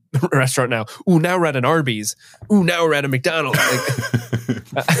the restaurant now. Ooh, now we're at an Arby's. Ooh, now we're at a McDonald's.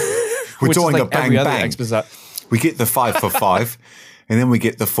 We're doing a bang bang. We get the 5 for 5, and then we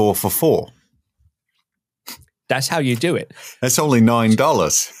get the 4 for 4. That's how you do it. That's only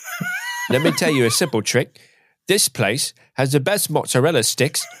 $9. Let me tell you a simple trick. This place has the best mozzarella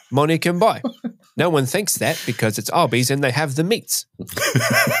sticks money can buy. No one thinks that because it's Arby's and they have the meats.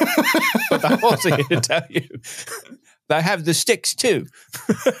 But I'm also here to tell you, they have the sticks too.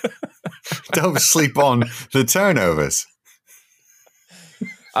 Don't sleep on the turnovers.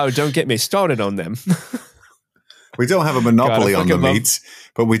 Oh, don't get me started on them. We don't have a monopoly on the meats,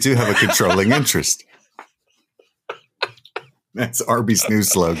 but we do have a controlling interest. That's Arby's new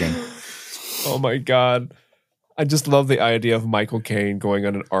slogan. Oh my God. I just love the idea of Michael Caine going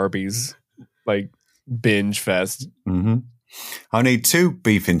on an Arby's like binge fest. Mm-hmm. I need 2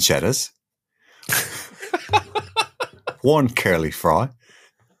 beef and cheddars, 1 curly fry,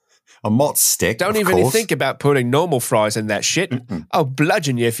 a mott stick. Don't even think about putting normal fries in that shit. Mm-mm. I'll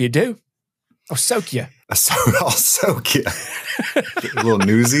bludgeon you if you do. I'll soak you. I'll soak you. A little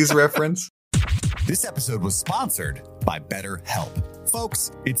Newsies reference. This episode was sponsored by BetterHelp.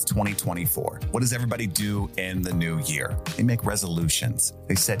 Folks, it's 2024. What does everybody do in the new year? They make resolutions.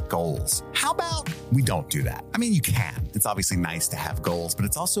 They set goals. How about we don't do that? I mean, you can. It's obviously nice to have goals, but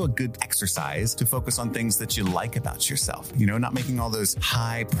it's also a good exercise to focus on things that you like about yourself. You know, not making all those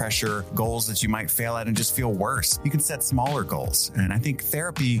high pressure goals that you might fail at and just feel worse. You can set smaller goals. And I think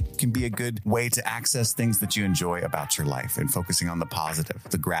therapy can be a good way to access things that you enjoy about your life and focusing on the positive,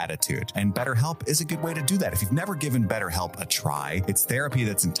 the gratitude. And BetterHelp is a good way to do that. If you've never given BetterHelp a try, it's therapy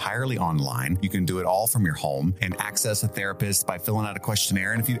that's entirely online. You can do it all from your home and access a therapist by filling out a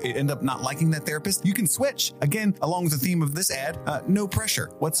questionnaire. And if you end up not liking that therapist, you can switch. Again, along with the theme of this ad, no pressure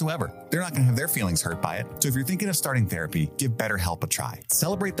whatsoever. They're not going to have their feelings hurt by it. So if you're thinking of starting therapy, give BetterHelp a try.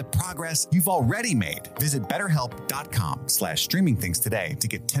 Celebrate the progress you've already made. Visit BetterHelp.com/streamingthings today to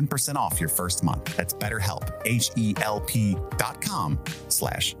get 10% off your first month. That's BetterHelp,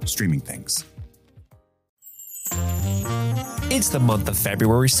 HELP.com/streamingthings. It's the month of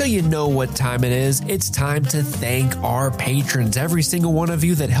February, so you know what time it is. It's time to thank our patrons. Every single one of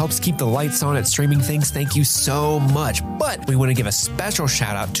you that helps keep the lights on at Streaming Things, thank you so much. But we want to give a special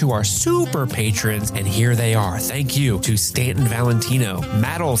shout out to our super patrons, and here they are. Thank you to Stanton Valentino,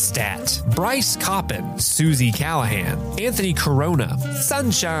 Maddlestat, Bryce Coppin, Susie Callahan, Anthony Corona,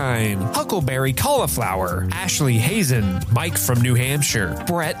 Sunshine, Huckleberry Cauliflower, Ashley Hazen, Mike from New Hampshire,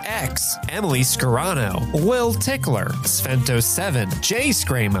 Brett X, Emily Scarano, Will Tickler, Svento 7, Jay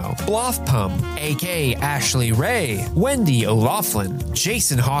Scramo, Bloffpum, AK Ashley Ray, Wendy O'Laughlin,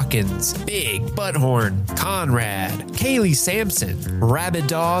 Jason Hawkins, Big Butthorn, Conrad, Kaylee Sampson, Rabbit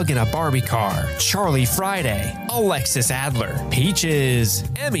Dog in a Barbie Car, Charlie Friday, Alexis Adler, Peaches,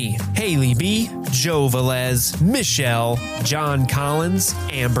 Emmy, Haley B, Joe Velez, Michelle, John Collins,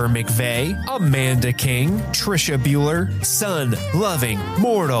 Amber McVeigh, Amanda King, Trisha Bueller, Sun, Loving,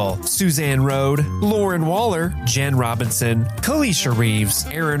 Mortal, Suzanne Rode, Lauren Waller, Jen Robinson, Kalisha Reeves,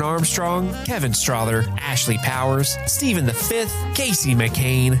 Aaron Armstrong, Kevin Strother, Ashley Powers, Stephen V, Casey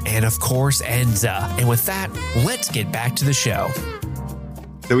McCain, and of course, Enza. And with that, let's get back to the show.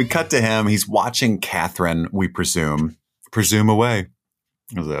 So we cut to him. He's watching Catherine, we presume away.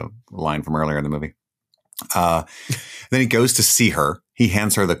 There's a line from earlier in the movie. Then he goes to see her. He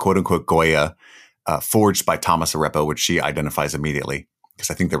hands her the quote-unquote Goya forged by Thomas Arepo, which she identifies immediately, because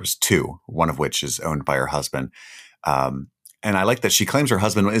I think there was 2, one of which is owned by her husband. And I like that she claims her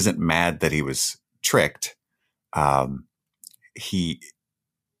husband isn't mad that he was tricked. He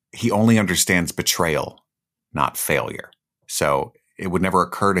only understands betrayal, not failure. So it would never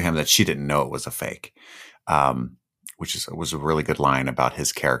occur to him that she didn't know it was a fake, which was a really good line about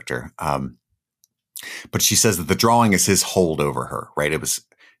his character. But she says that the drawing is his hold over her, right? It was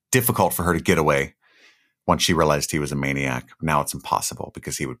difficult for her to get away once she realized he was a maniac. Now it's impossible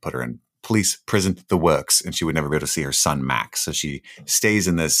because he would put her in police prison, the works, and she would never be able to see her son, Max. So she stays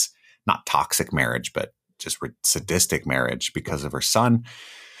in this not toxic marriage, but just sadistic marriage because of her son.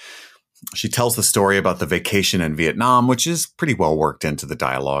 She tells the story about the vacation in Vietnam, which is pretty well worked into the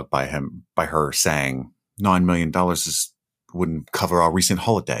dialogue by her saying $9 million wouldn't cover our recent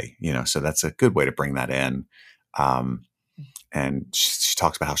holiday, so that's a good way to bring that in. And she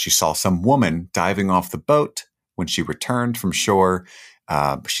talks about how she saw some woman diving off the boat when she returned from shore.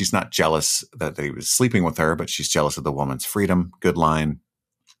 She's not jealous that he was sleeping with her, but she's jealous of the woman's freedom. Good line.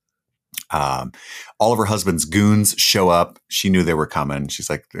 All of her husband's goons show up. She knew they were coming. She's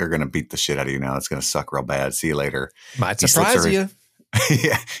like, they're going to beat the shit out of you now. It's going to suck real bad. See you later. Might surprise you.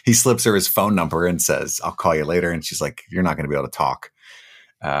 Yeah, he slips her his phone number and says, I'll call you later. And she's like, you're not going to be able to talk.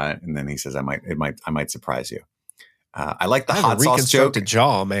 And then he says, I might surprise you. I like the hot sauce joke. Reconstructed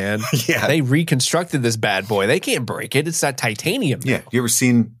jaw, man. Yeah. They reconstructed this bad boy. They can't break it. It's that titanium. Yeah. Now. You ever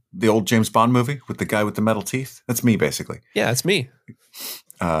seen the old James Bond movie with the guy with the metal teeth? That's me, basically. Yeah, that's me.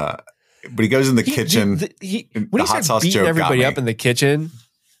 But he goes in the kitchen. When he starts beating everybody up in the kitchen.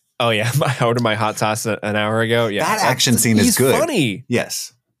 Oh yeah, I ordered my hot sauce an hour ago. Yeah, that action scene is good. Funny.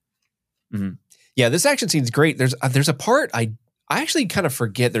 Yes. Mm-hmm. Yeah, this action scene's great. There's a part I actually kind of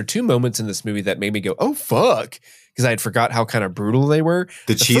forget. There are two moments in this movie that made me go, "Oh fuck," because I had forgot how kind of brutal they were.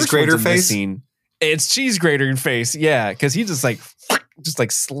 The cheese grater face scene. It's cheese grater face. Yeah, because he just like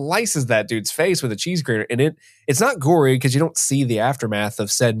slices that dude's face with a cheese grater, and it's not gory because you don't see the aftermath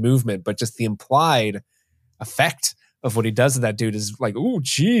of said movement, but just the implied effect of what he does to that dude is like, "Ooh,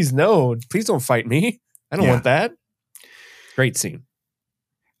 geez, no, please don't fight me. I don't want that." Great scene.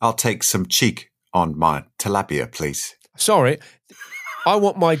 I'll take some cheek on my tilapia, please. Sorry, I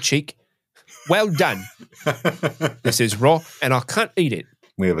want my cheek well done. This is raw, and I can't eat it.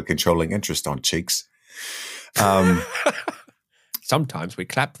 We have a controlling interest on cheeks. Sometimes we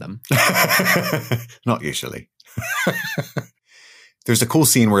clap them. Not usually. There's a cool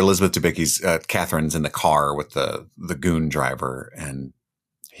scene where Elizabeth Debicki's Catherine's in the car with the goon driver, and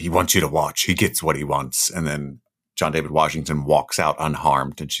he wants you to watch. He gets what he wants. And then John David Washington walks out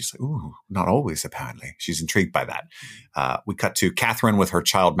unharmed, and she's like, ooh, not always, apparently. She's intrigued by that. We cut to Catherine with her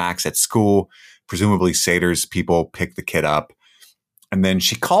child Max at school. Presumably Sater's people pick the kid up. And then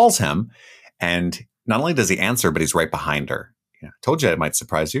she calls him, and not only does he answer, but he's right behind her. I told you it might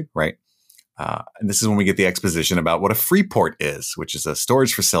surprise you, right? And this is when we get the exposition about what a free port is, which is a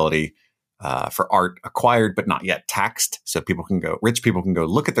storage facility for art acquired but not yet taxed. So rich people can go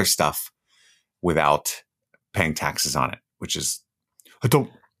look at their stuff without paying taxes on it, which is I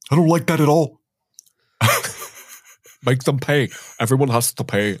don't like that at all. Make them pay. Everyone has to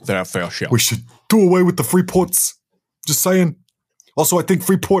pay their fair share. We should do away with the free ports. Just saying. Also, I think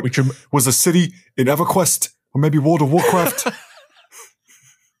Freeport was a city in EverQuest or maybe World of Warcraft. I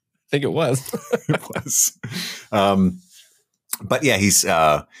think it was. It was. But yeah, he's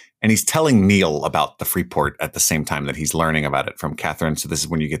telling Neil about the Freeport at the same time that he's learning about it from Catherine. So this is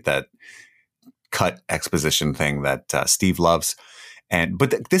when you get that cut exposition thing that Steve loves.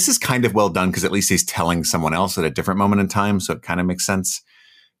 But this is kind of well done because at least he's telling someone else at a different moment in time. So it kind of makes sense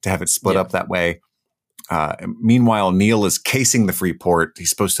to have it split up that way. Meanwhile, Neil is casing the Freeport. He's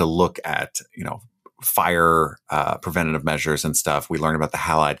supposed to look at, fire preventative measures and stuff. We learn about the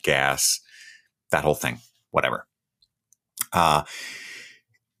halide gas, that whole thing, whatever.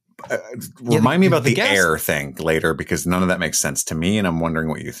 Remind me about the air thing later, because none of that makes sense to me, and I'm wondering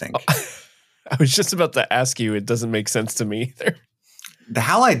what you think. I was just about to ask you. It doesn't make sense to me either. The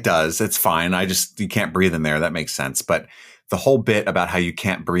halide does. It's fine. You can't breathe in there. That makes sense. But the whole bit about how you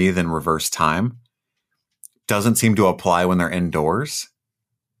can't breathe in reverse time doesn't seem to apply when they're indoors,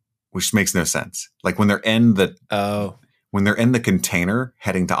 which makes no sense. Like when they're in the container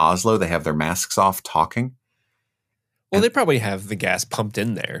heading to Oslo, they have their masks off talking. Well, they probably have the gas pumped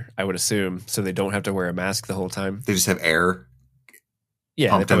in there, I would assume, so they don't have to wear a mask the whole time. They just have air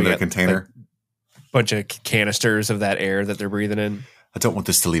pumped in the container. Bunch of canisters of that air that they're breathing in. I don't want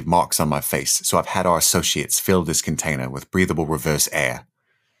this to leave marks on my face, so I've had our associates fill this container with breathable reverse air.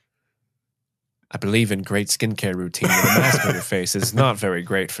 I believe in great skincare routine, but a mask on your face is not very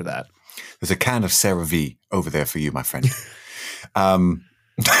great for that. There's a can of CeraVe over there for you, my friend.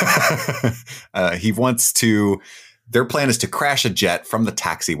 He wants to... Their plan is to crash a jet from the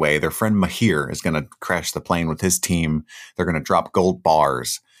taxiway. Their friend Mahir is going to crash the plane with his team. They're going to drop gold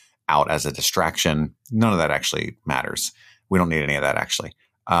bars out as a distraction. None of that actually matters. We don't need any of that, actually.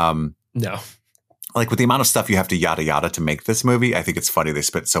 No. Like with the amount of stuff you have to yada yada to make this movie, I think it's funny they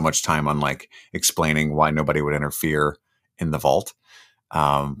spent so much time on like explaining why nobody would interfere in the vault.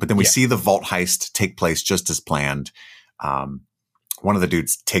 But then we see the vault heist take place just as planned. One of the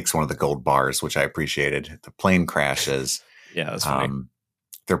dudes takes one of the gold bars, which I appreciated. The plane crashes. Yeah, that's funny.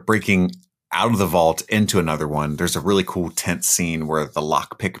 They're breaking out of the vault into another one. There's a really cool tense scene where the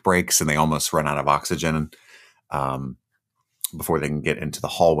lockpick breaks and they almost run out of oxygen before they can get into the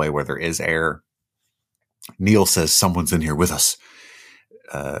hallway where there is air. Neil says, someone's in here with us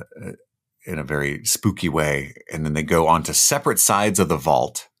in a very spooky way. And then they go onto separate sides of the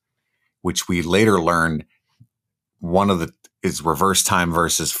vault, which we later learned is reverse time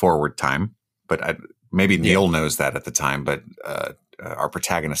versus forward time. But maybe Neil knows that at the time, but our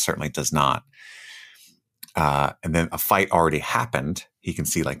protagonist certainly does not. And then a fight already happened. He can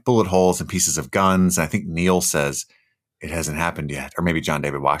see like bullet holes and pieces of guns. And I think Neil says it hasn't happened yet. Or maybe John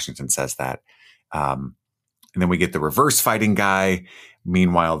David Washington says that. And then we get the reverse fighting guy.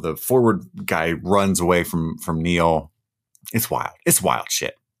 Meanwhile, the forward guy runs away from Neil. It's wild. It's wild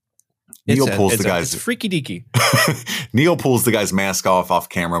shit. Neil pulls the guy's freaky deaky. Neil pulls the guy's mask off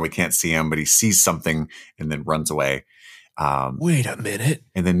camera. We can't see him, but he sees something and then runs away. Wait a minute.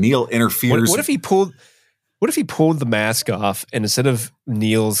 And then Neil interferes. What if he pulled the mask off, and instead of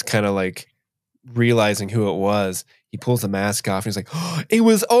Neil's kind of like realizing who it was, he pulls the mask off and he's like, oh, it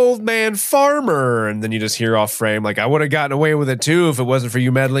was Old Man Farmer. And then you just hear off frame, like, I would have gotten away with it too if it wasn't for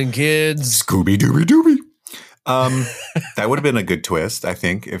you meddling kids. Scooby Dooby Dooby. That would have been a good twist, I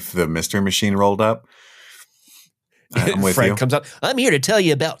think, if the Mystery Machine rolled up. I'm with Fred you. comes up. I'm here to tell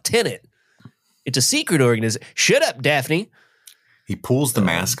you about Tenet. It's a secret organization. Shut up, Daphne. He pulls the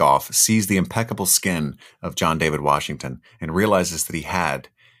mask off, sees the impeccable skin of John David Washington, and realizes that he had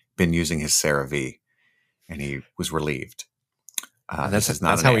been using his CeraVe, and he was relieved. That's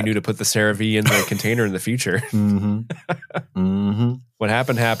how he knew to put the CeraVe in the container in the future. Mm-hmm. Mm-hmm. What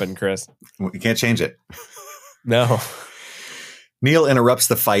happened, Chris. You can't change it. No. Neil interrupts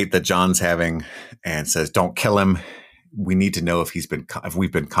the fight that John's having and says, "Don't kill him. We need to know if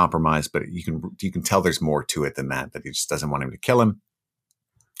we've been compromised, but you can tell there's more to it than that he just doesn't want him to kill him."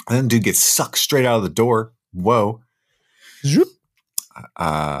 And then dude gets sucked straight out of the door. Whoa. Zoop.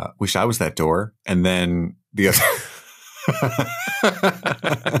 Wish I was that door. And then the other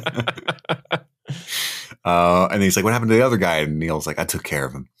and he's like, "What happened to the other guy?" And Neil's like, "I took care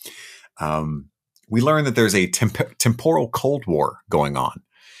of him." We learn that there's a temporal Cold War going on.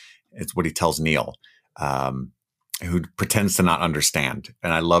 It's what he tells Neil, who pretends to not understand.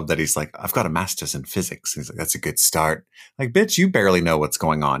 And I love that he's like, "I've got a master's in physics." And he's like, "That's a good start." Like, bitch, you barely know what's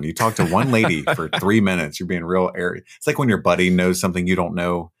going on. You talk to one lady for 3 minutes. You're being real airy. It's like when your buddy knows something you don't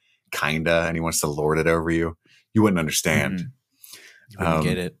know, kinda, and he wants to lord it over you. You wouldn't understand. You wouldn't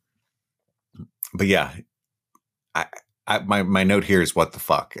get it. But yeah, my note here is what the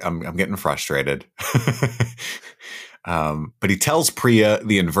fuck. I'm getting frustrated. But he tells Priya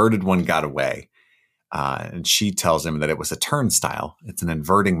the inverted one got away. And she tells him that it was a turnstile. It's an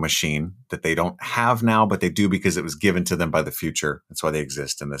inverting machine that they don't have now, but they do because it was given to them by the future. That's why they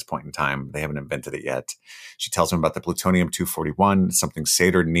exist in this point in time. They haven't invented it yet. She tells him about the plutonium-241, something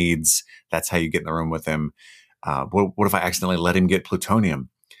Sator needs. That's how you get in the room with him. What if I accidentally let him get plutonium?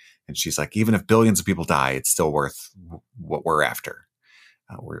 And she's like, even if billions of people die, it's still worth what we're after.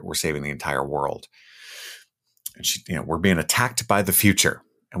 We're saving the entire world. And we're being attacked by the future.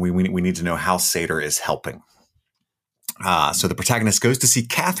 And we need to know how Sator is helping. So the protagonist goes to see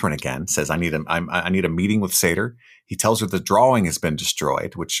Catherine again, says, I need a meeting with Sator. He tells her the drawing has been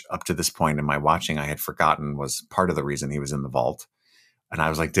destroyed, which up to this point in my watching, I had forgotten was part of the reason he was in the vault. And I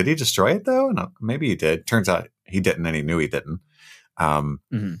was like, did he destroy it though? No, maybe he did. Turns out he didn't, and he knew he didn't.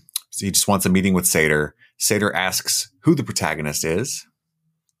 So he just wants a meeting with Sator. Sator asks who the protagonist is.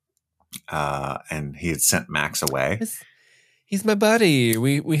 And he had sent Max away. He's my buddy.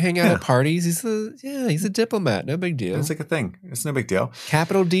 We hang out at parties. He's a diplomat. No big deal. It's like a thing. It's no big deal.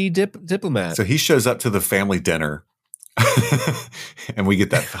 Capital D diplomat. So he shows up to the family dinner and we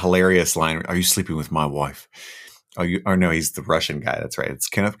get that hilarious line. "Are you sleeping with my wife?" Or no, he's the Russian guy. That's right. It's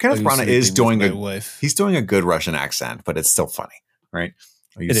Kenneth Branagh is doing he's doing a good Russian accent, but it's still funny, right?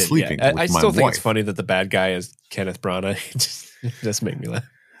 Are you sleeping with my wife? I still think it's funny that the bad guy is Kenneth Branagh. It just made me laugh.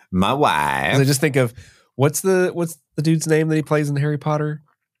 My wife. I just think of what's the dude's name that he plays in Harry Potter?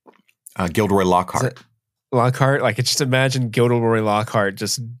 Gilderoy Lockhart. Lockhart? Like, just imagine Gilderoy Lockhart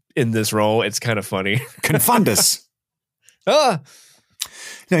just in this role. It's kind of funny. Confundus. No,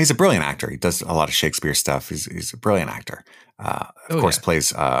 he's a brilliant actor. He does a lot of Shakespeare stuff. He's a brilliant actor. Of course,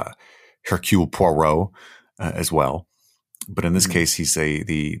 plays Hercule Poirot as well. But in this case, he's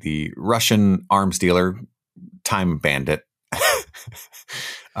the Russian arms dealer, time bandit.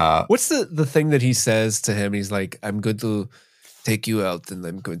 What's the thing that he says to him? He's like, "I'm going to take you out and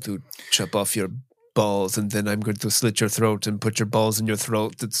I'm going to chop off your balls and then I'm going to slit your throat and put your balls in your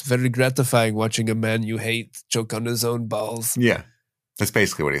throat. It's very gratifying watching a man you hate choke on his own balls." Yeah, that's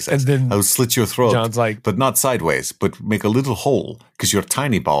basically what he says. And then "I'll slit your throat, John's like, but not sideways, but make a little hole because you're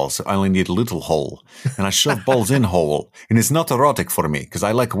tiny balls. I only need a little hole. And I shove balls in hole. And it's not erotic for me because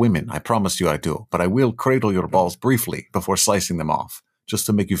I like women. I promise you I do. But I will cradle your balls briefly before slicing them off, just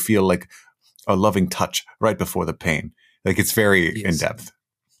to make you feel like a loving touch right before the pain." Like, it's very in depth.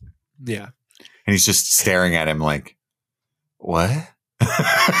 Yeah. And he's just staring at him like, what?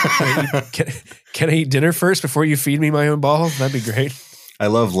 Can I eat dinner first before you feed me my own balls? That'd be great. I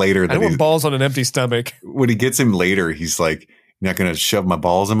love later that I don't want balls on an empty stomach. When he gets him later, he's like, "You're not going to shove my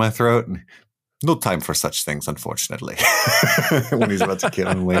balls in my throat?" No time for such things, unfortunately. When he's about to kill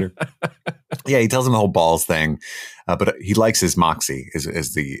him later. Yeah, he tells him the whole balls thing. But he likes his moxie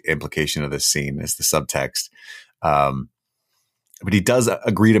is the implication of this scene, is the subtext. But he does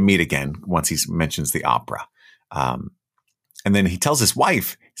agree to meet again once he mentions the opera. And then he tells his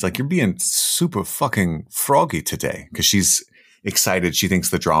wife, He's like, you're being super fucking froggy today. Because she's excited. She thinks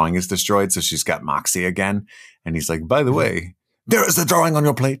the drawing is destroyed. So she's got moxie again. And he's like, by the way, there is the drawing on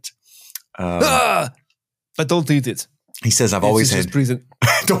your plate. But don't eat it. He says, I've always had...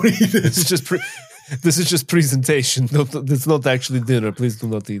 don't eat it. This is just presentation. It's not actually dinner. Please do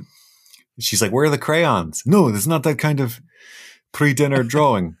not eat. She's like, where are the crayons? No, there's not that kind of pre-dinner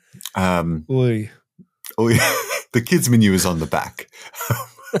drawing. Oy. Oh, yeah. The kids' menu is on the back.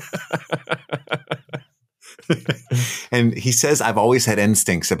 And he says, I've always had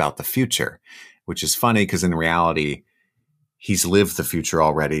instincts about the future, which is funny because in reality, he's lived the future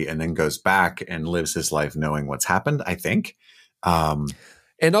already and then goes back and lives his life knowing what's happened, I think.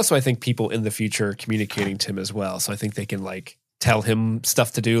 And also, I think people in the future are communicating to him as well. So I think they can like tell him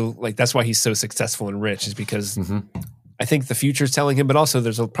stuff to do. Like that's why he's so successful and rich is because I think the future is telling him, but also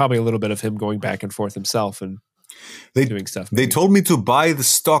there's probably a little bit of him going back and forth himself and doing stuff. They told me to buy the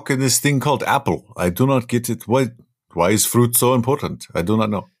stock in this thing called Apple. I do not get it. Why is fruit so important? I do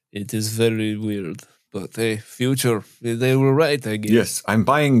not know. It is very weird. But hey, future, they were right, I guess. Yes, I'm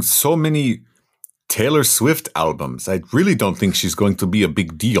buying so many Taylor Swift albums. I really don't think she's going to be a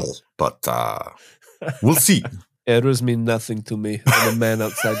big deal, but we'll see. Errors mean nothing to me. I'm a man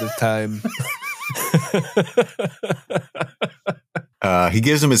outside of time. He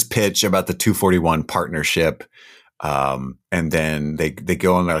gives him his pitch about the 241 partnership. And then they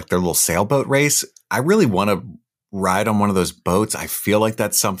go on their little sailboat race. I really want to ride on one of those boats. I feel like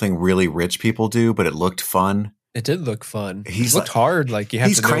that's something really rich people do, but it looked fun. It did look fun. He's looked hard. Like you have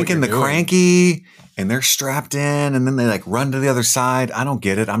he's to know cranking the doing. cranky and they're strapped in and then they like run to the other side. I don't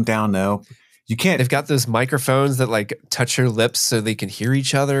get it. I'm down though. You can't. They've got those microphones that like touch your lips so they can hear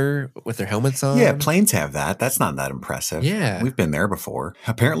each other with their helmets on. Yeah, planes have that. That's not that impressive. Yeah. We've been there before.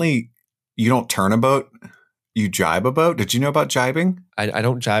 Apparently you don't turn a boat. You jibe a boat. Did you know about jibing? I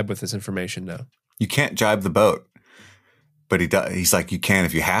don't jibe with this information, no. You can't jibe the boat. But he does. He's like, you can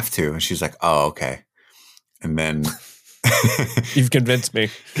if you have to. And she's like, oh, okay. And then you've convinced me.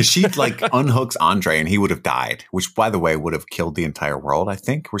 Because she like unhooks Andre and he would have died, which by the way would have killed the entire world. I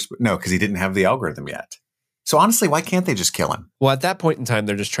think no, because he didn't have the algorithm yet. So honestly, why can't they just kill him? Well, at that point in time,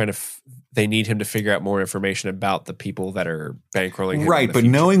 they're just trying to. They need him to figure out more information about the people that are bankrolling him. Right, but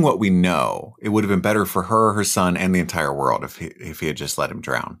knowing what we know, it would have been better for her son, and the entire world if he had just let him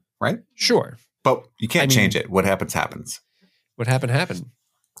drown. Right? Sure, but you can't change it. What happens happens. What happened.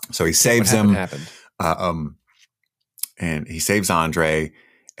 So he saves him. Happened. And he saves Andre,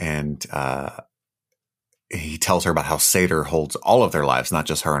 and he tells her about how Seder holds all of their lives, not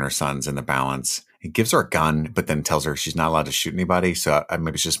just her and her sons, in the balance. He gives her a gun, but then tells her she's not allowed to shoot anybody. So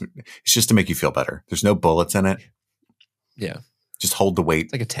maybe it's just to make you feel better. There's no bullets in it. Yeah, just hold the weight.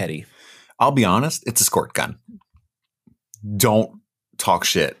 It's like a teddy. I'll be honest, it's a squirt gun. Don't talk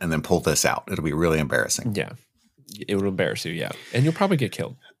shit and then pull this out. It'll be really embarrassing. Yeah, it will embarrass you. Yeah, and you'll probably get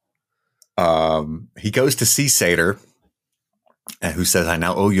killed. He goes to see Seder, who says, I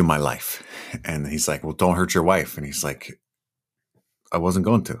now owe you my life. And he's like, well, don't hurt your wife. And he's like, I wasn't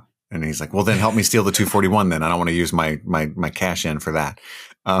going to. And he's like, well, then help me steal the 241 then. I don't want to use my cash in for that.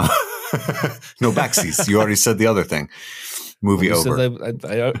 No backsies. You already said the other thing. Movie over.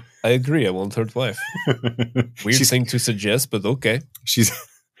 I agree. I won't hurt wife. Weird thing to suggest, but okay.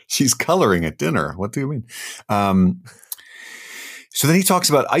 She's coloring at dinner. What do you mean? So then he talks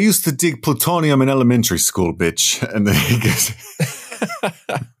about, I used to dig plutonium in elementary school, bitch. And then he goes,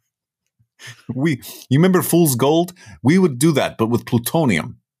 you remember Fool's Gold? We would do that, but with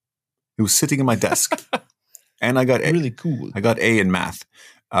plutonium. It was sitting in my desk. And I got really cool. I got A in math.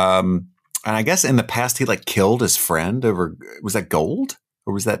 And I guess in the past he like killed his friend over, was that gold?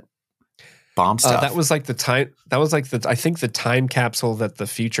 Or was that bomb stuff? That was like the time. That was like I think the time capsule that the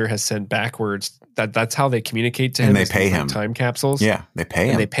future has sent backwards. That's how they communicate to him. And they pay him time capsules. Yeah, they pay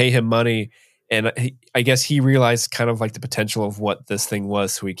him. And they pay him money. And I guess he realized kind of like the potential of what this thing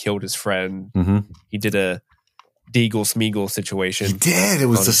was. So he killed his friend. Mm-hmm. He did a Deagle Smeagol situation. He did. It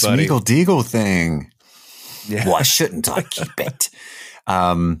was the Smeagol Deagle thing. Yeah. Why shouldn't I keep it?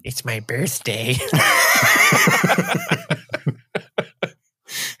 It's my birthday.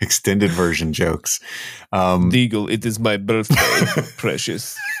 Extended version jokes. Deagle, it is my birthday,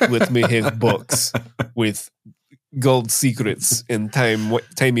 precious. Let me have books with gold secrets and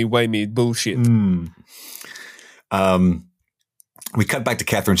timey-wimey bullshit. We cut back to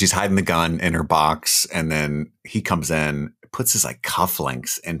Catherine. She's hiding the gun in her box, and then he comes in, puts his like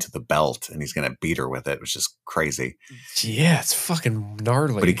cufflinks into the belt, and he's going to beat her with it, which is crazy. Yeah, it's fucking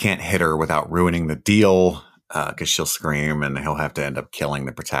gnarly. But he can't hit her without ruining the deal because she'll scream, and he'll have to end up killing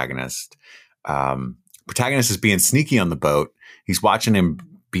the protagonist. Protagonist is being sneaky on the boat. He's watching him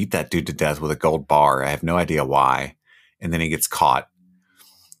beat that dude to death with a gold bar. I have no idea why. And then he gets caught.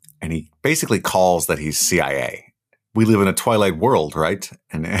 And he basically calls that he's CIA. We live in a twilight world, right?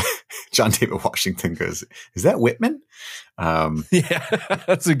 And John David Washington goes, "Is that Whitman?" Yeah,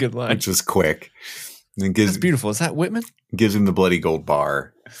 that's a good line. Which was quick. And That's beautiful. Is that Whitman? Gives him the bloody gold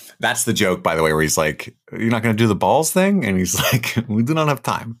bar. That's the joke, by the way, where he's like, "You're not going to do the balls thing?" And he's like, "We do not have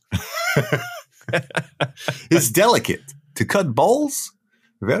time." It's delicate to cut balls.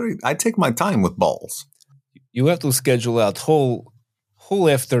 I take my time with balls. You have to schedule out whole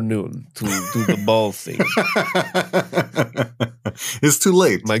afternoon to do the ball thing. It's too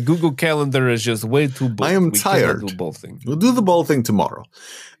late. My Google Calendar is just way too booked. I am tired. Do ball thing. We'll do the ball thing tomorrow.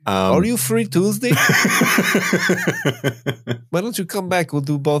 Are you free Tuesday? Why don't you come back? We'll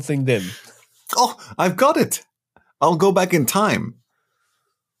do ball thing then. Oh, I've got it. I'll go back in time.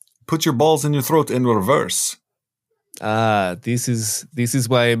 Put your balls in your throat in reverse. This is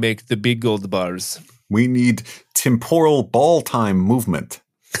why I make the big gold bars. We need temporal ball time movement.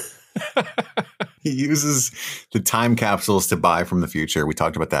 He uses the time capsules to buy from the future. We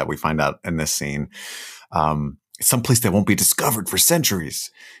talked about that. We find out in this scene. Someplace that won't be discovered for centuries.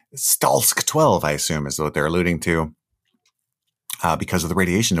 Stalsk 12, I assume, is what they're alluding to. Because of the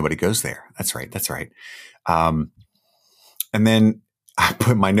radiation, nobody goes there. That's right. And then I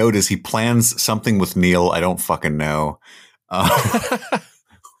put my note is he plans something with Neil. I don't fucking know.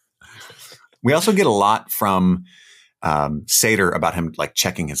 We also get a lot from Sater about him like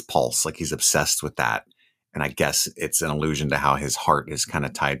checking his pulse. Like he's obsessed with that. And I guess it's an allusion to how his heart is kind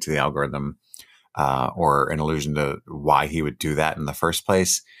of tied to the algorithm, or an allusion to why he would do that in the first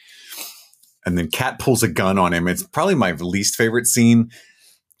place. And then Cat pulls a gun on him. It's probably my least favorite scene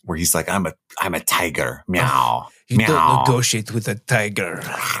where he's like, I'm a tiger. Meow. You meow. don't negotiate with a tiger.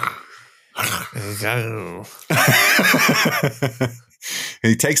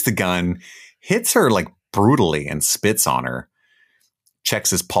 He takes the gun, hits her like brutally and spits on her,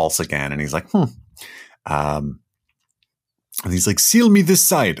 checks his pulse again. And he's like, and he's like, seal me this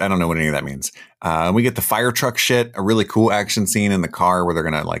side. I don't know what any of that means. We get the fire truck shit, a really cool action scene in the car where they're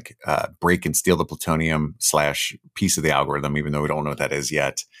going to like break and steal the plutonium / piece of the algorithm, even though we don't know what that is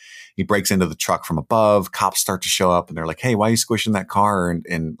yet. He breaks into the truck from above. Cops start to show up and they're like, "Hey, why are you squishing that car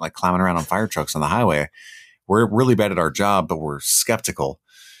and like climbing around on fire trucks on the highway? We're really bad at our job, but we're skeptical.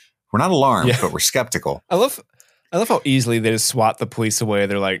 We're not alarmed, but we're skeptical." I love how easily they just swat the police away.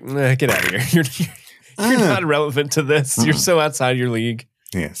 They're like, "Nah, get out of here. You're not relevant to this. You're so outside your league."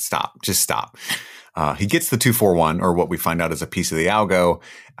 Yeah, stop. Just stop. He gets the 241, or what we find out is a piece of the algo.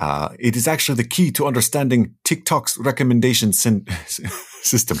 It is actually the key to understanding TikTok's recommendation system.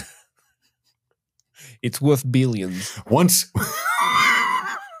 It's worth billions. Once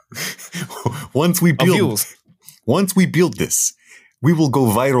we build this, we will go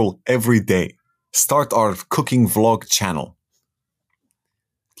viral every day. Start our cooking vlog channel.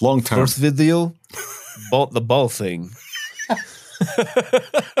 Long term. First video, the ball thing.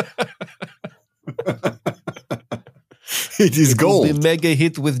 It is gold. It will be mega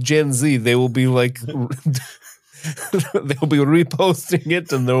hit with Gen Z. They will be like, they'll be reposting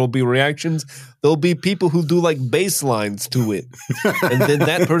it, and there will be reactions. There'll be people who do like bass lines to it, and then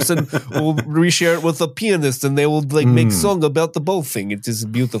that person will reshare it with a pianist, and they will like make song about the ball thing. It is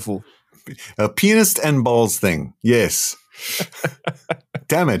beautiful. A pianist and balls thing. Yes.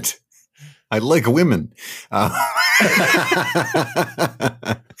 Damn it. I like women.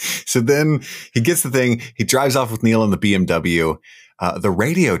 So then he gets the thing. He drives off with Neil in the BMW. The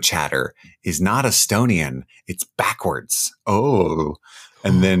radio chatter is not Estonian. It's backwards. Oh.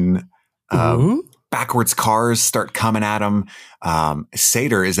 And then backwards cars start coming at him.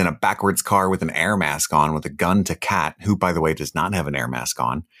 Sater is in a backwards car with an air mask on with a gun to Cat, who, by the way, does not have an air mask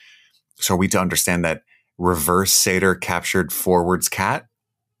on. So are we to understand that reverse Sater captured forwards Cat?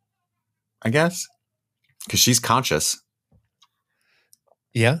 I guess. Because she's conscious.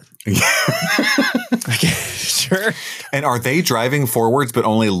 Yeah. Okay, sure. And are they driving forwards but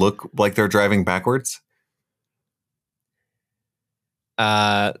only look like they're driving backwards?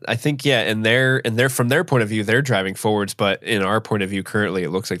 I think, yeah. And they're from their point of view, they're driving forwards, but in our point of view, currently, it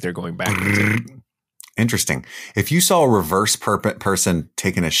looks like they're going backwards. Interesting. If you saw a reverse person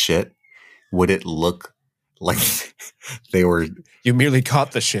taking a shit, would it look like they were... You merely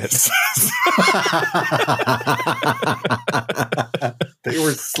caught the shit. They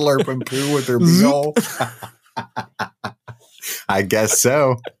were slurping poo with their beehole. I guess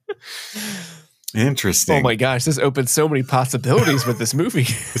so. Interesting. Oh my gosh, this opens so many possibilities with this movie.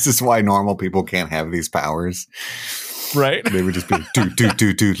 This is why normal people can't have these powers. Right? They would just be like,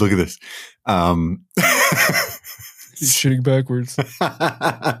 dude, look at this. shitting backwards.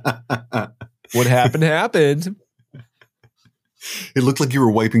 What happened. It looked like you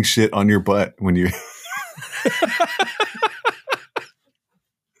were wiping shit on your butt when you.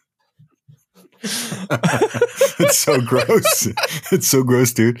 It's so gross. It's so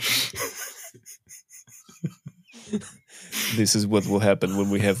gross, dude. This is what will happen when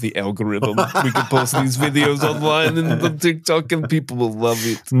we have the algorithm. We can post these videos online and the TikTok and people will love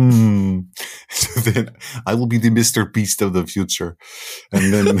it. So then I will be the Mr. Beast of the future.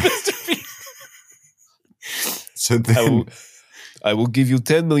 And then so then I will give you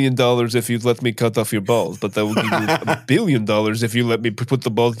 $10 million if you let me cut off your balls, but I will give you $1 billion if you let me put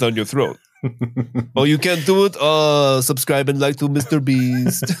the balls down your throat. Oh, you can't do it? Subscribe and like to Mr.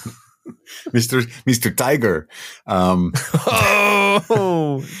 Beast. Mr. Tiger.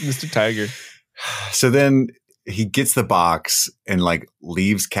 Mr. Tiger. So then he gets the box and like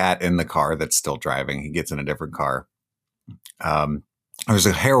leaves Kat in the car that's still driving. He gets in a different car. There's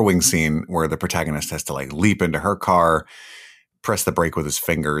a harrowing scene where the protagonist has to like leap into her car, press the brake with his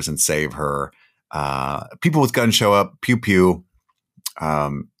fingers and save her. People with guns show up, pew pew.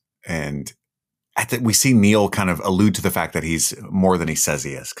 And we see Neil kind of allude to the fact that he's more than he says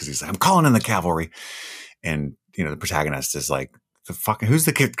he is, because he's like, I'm calling in the cavalry. And, you know, the protagonist is like, who's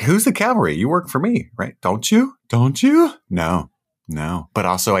the cavalry? You work for me, right? Don't you? No. But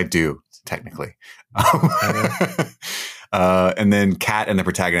also I do, technically. And then Kat and the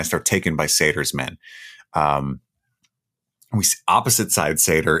protagonist are taken by Sator's men. We see opposite side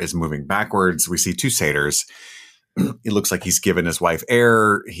Sator is moving backwards. We see two Sators. It looks like he's given his wife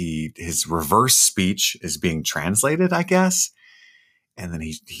air. His reverse speech is being translated, I guess. And then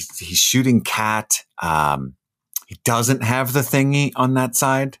he's shooting Kat. He doesn't have the thingy on that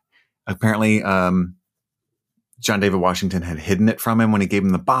side. Apparently, John David Washington had hidden it from him when he gave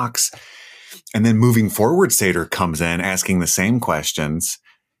him the box. And then moving forward, Sator comes in asking the same questions.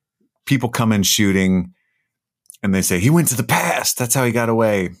 People come in shooting, and they say, he went to the past. That's how he got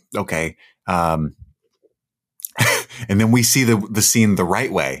away. Okay. And then we see the scene the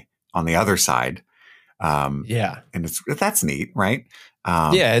right way on the other side. Yeah. And that's neat, right?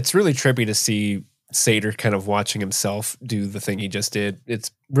 Yeah, it's really trippy to see Sator kind of watching himself do the thing he just did.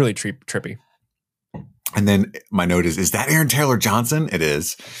 It's really trippy. And then my note is that Aaron Taylor Johnson? It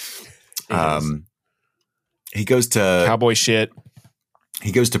is. He goes to cowboy shit.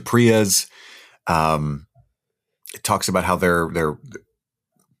 He goes to Priya's. It talks about how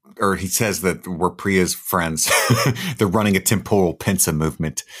or he says that we're Priya's friends. They're running a temporal pincer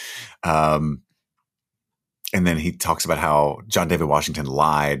movement. And then he talks about how John David Washington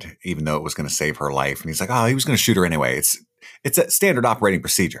lied, even though it was going to save her life. And he's like, oh, he was going to shoot her anyway. It's a standard operating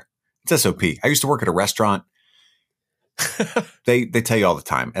procedure. It's SOP. I used to work at a restaurant. They tell you all the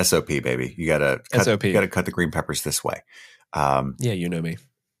time, SOP, baby. You gotta cut the green peppers this way. Yeah, you know me.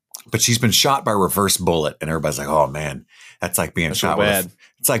 But she's been shot by a reverse bullet, and everybody's like, "Oh man, that's like being shot with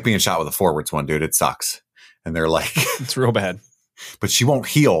it's like being shot with a forwards one, dude. It sucks." And they're like, "It's real bad." But she won't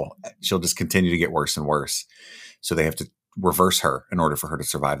heal. She'll just continue to get worse and worse. So they have to reverse her in order for her to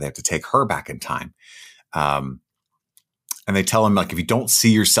survive. They have to take her back in time. And they tell him, like, if you don't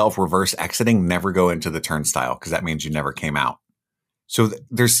see yourself reverse exiting, never go into the turnstile, because that means you never came out. So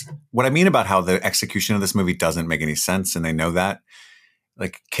there's what I mean about how the execution of this movie doesn't make any sense, and they know that.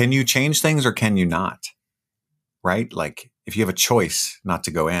 Like, can you change things or can you not? Right? Like, if you have a choice not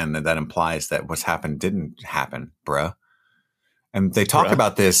to go in, that implies that what's happened didn't happen, bruh. And they talk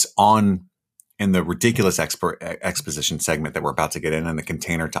about this in the ridiculous exposition segment that we're about to get in the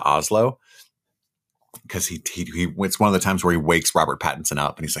container to Oslo. Because he it's one of the times where he wakes Robert Pattinson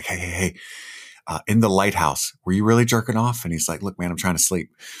up and he's like, hey, in the lighthouse, were you really jerking off? And he's like, look, man, I'm trying to sleep.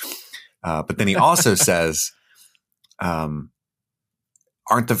 But then he also says, isn't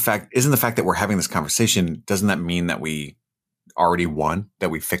the fact that we're having this conversation, doesn't that mean that we already won, that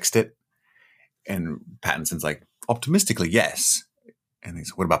we fixed it? And Pattinson's like, optimistically, yes. And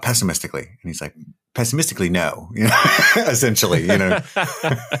he's, what about pessimistically? And he's like, pessimistically, no. You know, essentially, you know.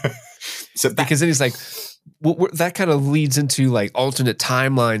 So because then he's like, well, that kind of leads into like alternate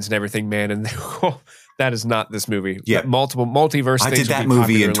timelines and everything, man. And that is not this movie. Yeah, multiple multiverse. I did that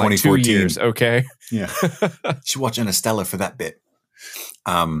movie in 2014. Like 2 years, okay. Yeah, you should watch Interstellar for that bit.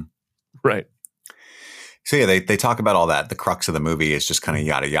 Right. So yeah, they talk about all that. The crux of the movie is just kind of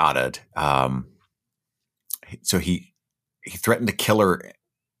yada yada. So he threatened to kill her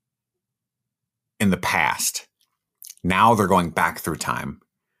in the past. Now they're going back through time,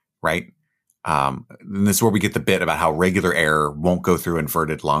 right? And this is where we get the bit about how regular air won't go through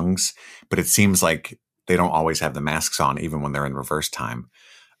inverted lungs, but it seems like they don't always have the masks on, even when they're in reverse time.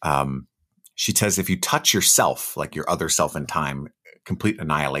 she says if you touch yourself, like your other self in time, complete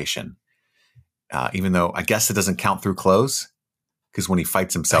annihilation. Even though I guess it doesn't count through clothes, because when he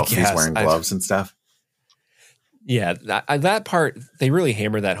fights himself, he's wearing gloves and stuff. Yeah, that part, they really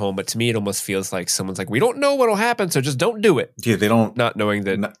hammer that home. But to me, it almost feels like someone's like, we don't know what'll happen, so just don't do it. Yeah, they don't. Not knowing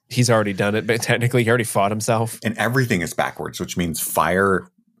that he's already done it, but technically he already fought himself. And everything is backwards, which means fire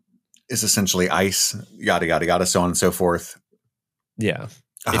is essentially ice, yada, yada, yada, so on and so forth. Yeah.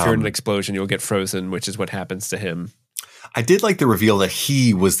 If you're in an explosion, you'll get frozen, which is what happens to him. I did like the reveal that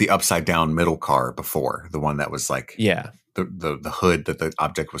he was the upside down middle car before, the one that was like the hood that the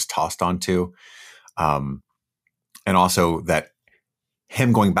object was tossed onto. And also that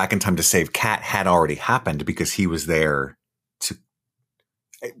him going back in time to save Kat had already happened because he was there to.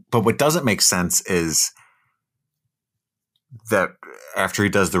 But what doesn't make sense is that after he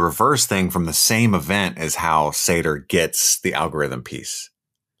does the reverse thing from the same event as how Sator gets the algorithm piece.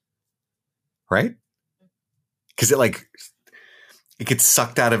 Right? Because it gets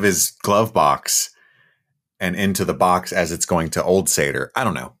sucked out of his glove box and into the box as it's going to old Sator. I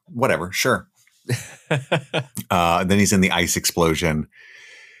don't know. Whatever. Sure. Then he's in the ice explosion,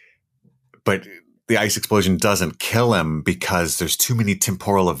 but the ice explosion doesn't kill him because there's too many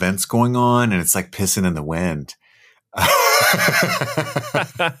temporal events going on, and it's like pissing in the wind.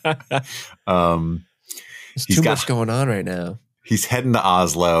 There's too much going on right now. He's heading to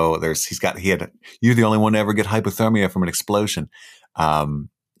Oslo. You're the only one to ever get hypothermia from an explosion.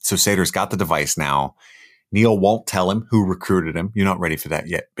 So Sator's got the device now. Neil won't tell him who recruited him. You're not ready for that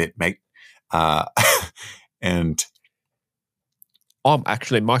yet, mate. And I'm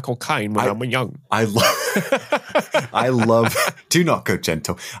actually Michael Caine when I'm young. I love, do not go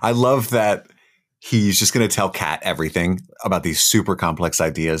gentle. I love that he's just going to tell Kat everything about these super complex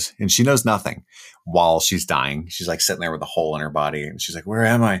ideas. And she knows nothing while she's dying. She's like sitting there with a hole in her body. And she's like, where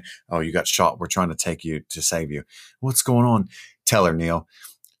am I? Oh, you got shot. We're trying to take you to save you. What's going on? Tell her, Neil.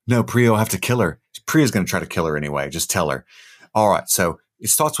 No, Priya will have to kill her. Priya's going to try to kill her anyway. Just tell her. All right. So it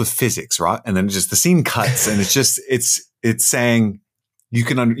starts with physics, right? And then just the scene cuts and it's saying you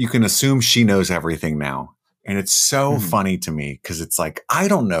can assume she knows everything now. And it's so funny to me because it's like, I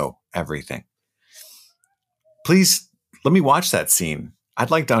don't know everything. Please let me watch that scene.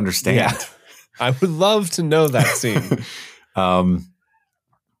 I'd like to understand. Yeah, I would love to know that scene.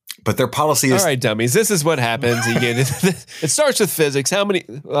 But their policy is... All right, dummies, this is what happens. It starts with physics. How many...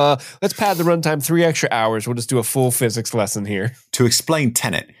 let's pad the runtime 3 extra hours. We'll just do a full physics lesson here. To explain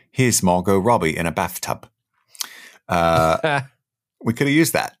Tenet, here's Margot Robbie in a bathtub. We could have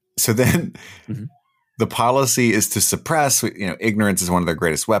used that. So then the policy is to suppress, ignorance is one of their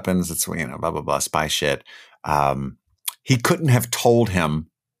greatest weapons. It's, blah, blah, blah, spy shit. He couldn't have told him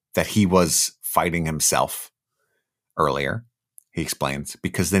that he was fighting himself earlier. He explains,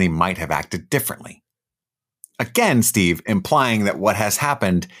 because then he might have acted differently. Again, Steve, implying that what has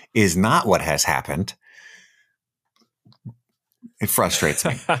happened is not what has happened. It frustrates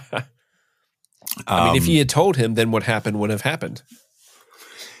me. If he had told him, then what happened would have happened.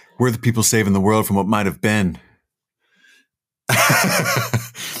 We're the people saving the world from what might have been.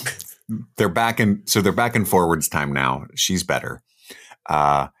 They're back in forwards time now. She's better.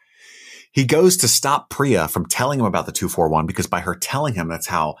 He goes to stop Priya from telling him about the 241 because by her telling him, that's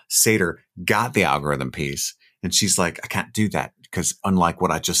how Sator got the algorithm piece. And she's like, I can't do that because unlike what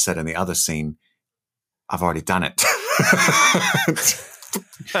I just said in the other scene, I've already done it.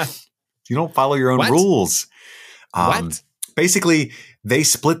 You don't follow your own rules. What? Basically, they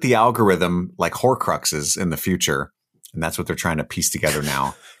split the algorithm like Horcruxes in the future. And that's what they're trying to piece together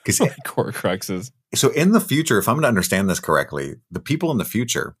now. Like Horcruxes. So in the future, if I'm going to understand this correctly, the people in the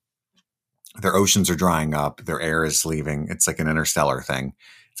future, their oceans are drying up. Their air is leaving. It's like an interstellar thing.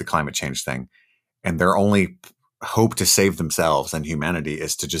 It's a climate change thing. And their only hope to save themselves and humanity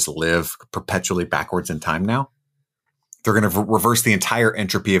is to just live perpetually backwards in time now. They're going to reverse the entire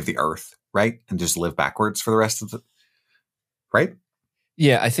entropy of the earth, right? And just live backwards for the rest of the, right?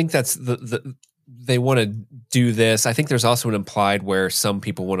 Yeah, I think that's they want to do this. I think there's also an implied where some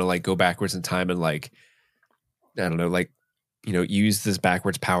people want to like go backwards in time and like, I don't know, like, use this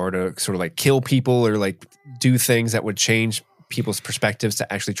backwards power to sort of like kill people or like do things that would change people's perspectives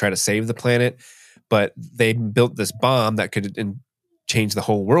to actually try to save the planet. But they built this bomb that could change the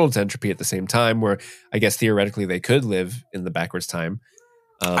whole world's entropy at the same time, where I guess theoretically they could live in the backwards time.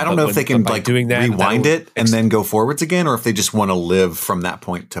 I don't know if they can like doing that, rewind it and then go forwards again, or if they just want to live from that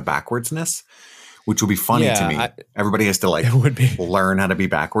point to backwardsness, which would be funny to me. Everybody has to like learn how to be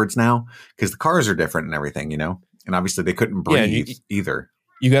backwards now because the cars are different and everything, And obviously they couldn't breathe either.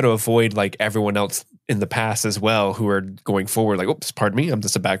 You got to avoid like everyone else in the past as well who are going forward like, oops, pardon me, I'm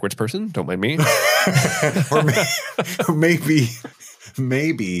just a backwards person. Don't mind me. or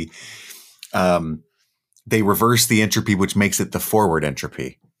maybe they reverse the entropy, which makes it the forward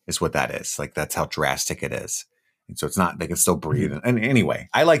entropy is what that is. Like that's how drastic it is. And so it's not, they can still breathe. And anyway,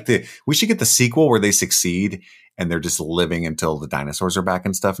 we should get the sequel where they succeed and they're just living until the dinosaurs are back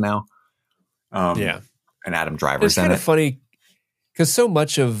and stuff now. And Adam Driver's it's in kind it. of funny because so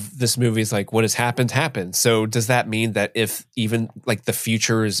much of this movie is like, what has happened. So does that mean that if even like the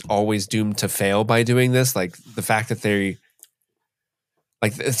future is always doomed to fail by doing this, like the fact that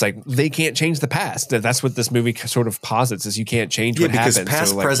it's like they can't change the past. That's what this movie sort of posits is you can't change what happened.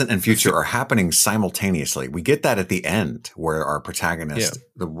 Because past, present, and future are happening simultaneously. We get that at the end where our protagonist,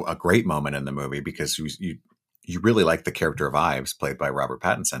 a great moment in the movie because you really like the character of Ives, played by Robert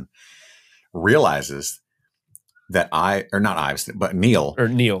Pattinson, realizes that Neil,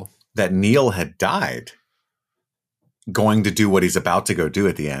 that Neil had died going to do what he's about to go do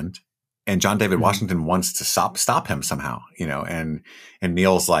at the end. And John David Washington wants to stop him somehow, and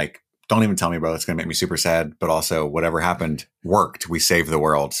Neil's like, don't even tell me, bro. It's going to make me super sad. But also whatever happened worked. We saved the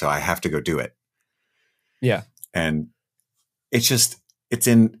world. So I have to go do it. Yeah. And it's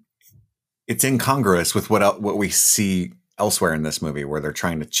incongruous with what we see elsewhere in this movie where they're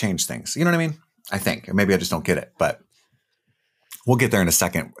trying to change things. You know what I mean? I think, or maybe I just don't get it, but we'll get there in a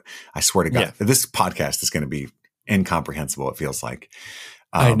second. I swear to God, this podcast is going to be incomprehensible. It feels like.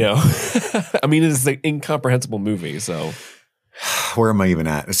 I know. I mean, it's an incomprehensible movie. So where am I even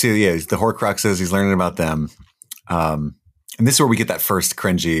at? See, the Horcruxes, he's learning about them. And this is where we get that first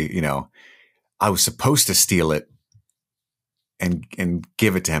cringy, I was supposed to steal it and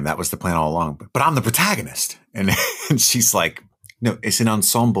give it to him. That was the plan all along. But I'm the protagonist. And she's like, no, it's an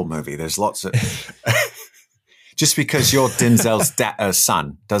ensemble movie. There's lots of just because you're Denzel's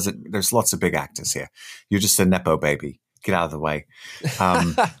son there's lots of big actors here. You're just a Nepo baby. Get out of the way.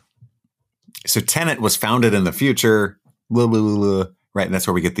 So Tenet was founded in the future, right? And that's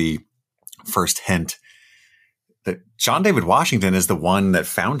where we get the first hint that John David Washington is the one that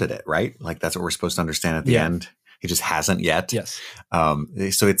founded it, right? Like that's what we're supposed to understand at the end. He just hasn't yet. Yes.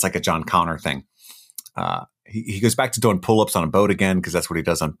 So it's like a John Connor thing. He goes back to doing pull-ups on a boat again because that's what he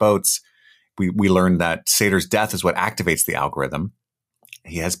does on boats. We learned that Sator's death is what activates the algorithm.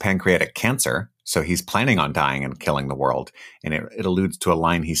 He has pancreatic cancer, so he's planning on dying and killing the world. And it alludes to a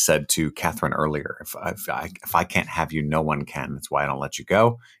line he said to Catherine earlier. If I can't have you, no one can. That's why I don't let you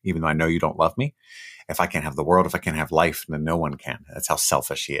go, even though I know you don't love me. If I can't have the world, if I can't have life, then no one can. That's how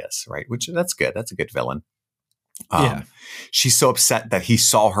selfish he is, right? Which that's good. That's a good villain. She's so upset that he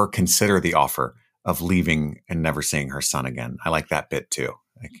saw her consider the offer of leaving and never seeing her son again. I like that bit too.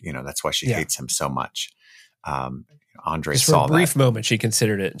 Like, that's why she hates him so much. Andre just saw for a brief that. moment, she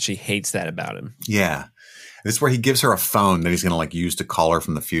considered it and she hates that about him. Yeah. This is where he gives her a phone that he's going to use to call her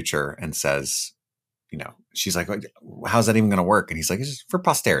from the future and says, she's like, how's that even going to work? And he's like, it's just for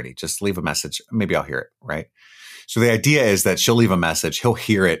posterity. Just leave a message. Maybe I'll hear it. Right. So the idea is that she'll leave a message. He'll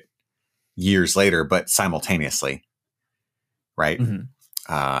hear it years later, but simultaneously. Right. Mm-hmm.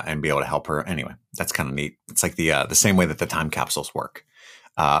 And be able to help her. Anyway, that's kind of neat. It's like the same way that the time capsules work.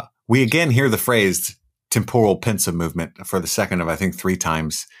 We again hear the phrase temporal pincer movement for the second of, I think, 3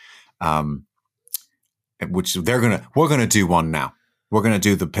 times, which we're going to do one now. We're going to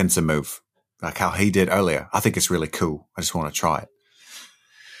do the pincer move like how he did earlier. I think it's really cool. I just want to try it.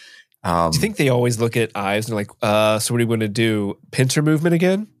 Do you think they always look at Ives and they're like, so what are you going to do? Pincer movement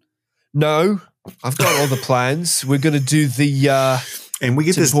again? No, I've got all the plans. We're going to do the and we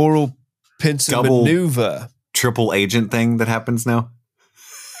get temporal this pincer maneuver. Triple agent thing that happens now.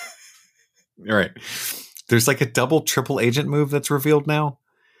 All right. There's like a double triple agent move that's revealed now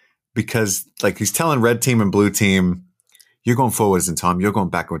because like he's telling red team and blue team, you're going forwards in time, you're going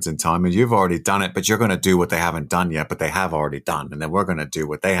backwards in time, and you've already done it, but you're going to do what they haven't done yet, but they have already done. And then we're going to do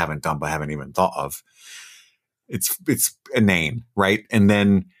what they haven't done, but haven't even thought of. It's inane, right? And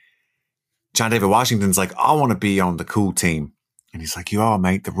then John David Washington's like, I want to be on the cool team. And he's like, you are,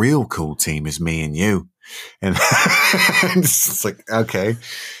 mate. The real cool team is me and you. And it's like, okay.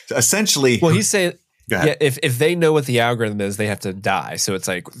 So essentially. Well, he's saying, yeah, if they know what the algorithm is, they have to die. So it's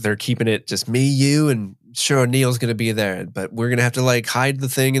like they're keeping it just me, you, and sure, Neil's going to be there, but we're going to have to like hide the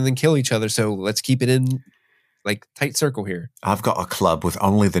thing and then kill each other. So let's keep it in like tight circle here. I've got a club with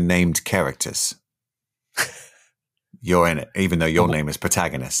only the named characters. You're in it, even though your name is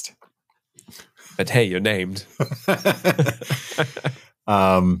protagonist. But hey, you're named.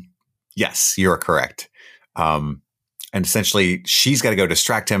 Yes, you're correct. And essentially, she's got to go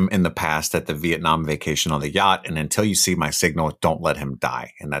distract him in the past at the Vietnam vacation on the yacht. And until you see my signal, don't let him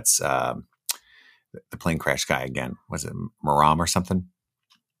die. And that's the plane crash guy again. Was it Maram or something?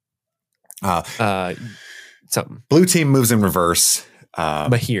 Something. Blue team moves in reverse.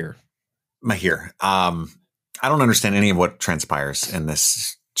 Mahir. I don't understand any of what transpires in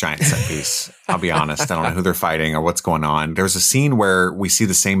this giant set piece. I'll be honest. I don't know who they're fighting or what's going on. There's a scene where we see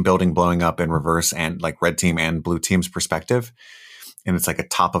the same building blowing up in reverse and like red team and blue team's perspective. And it's like a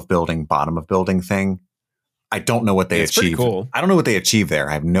top of building, bottom of building thing. I don't know what they achieve. Cool. I don't know what they achieve there.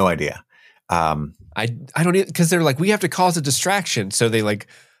 I have no idea. I don't, because they're like, we have to cause a distraction. So they like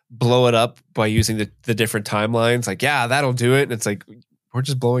blow it up by using the different timelines. Like, yeah, that'll do it. And it's like, we're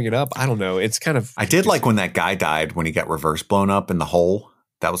just blowing it up. I don't know. It's kind of. I did like when that guy died when he got reverse blown up in the hole.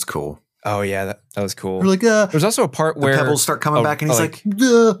 That was cool. Oh yeah, that was cool. We're like, there's also a part where pebbles start coming back, and he's like,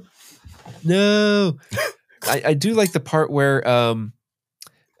 no. I do like the part where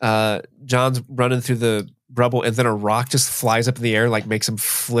John's running through the rubble, and then a rock just flies up in the air, like makes him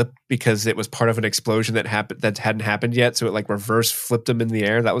flip because it was part of an explosion that hadn't happened yet. So it like reverse flipped him in the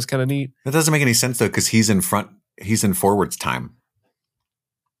air. That was kind of neat. That doesn't make any sense though, because he's in forwards time.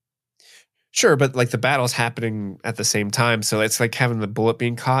 Sure, but like the battle's happening at the same time, so it's like having the bullet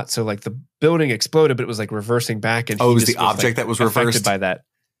being caught. So like the building exploded, but it was like reversing back, and it was the object that was reversed by that.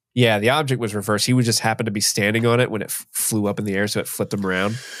 Yeah, the object was reversed. He would just happen to be standing on it when it flew up in the air, so it flipped him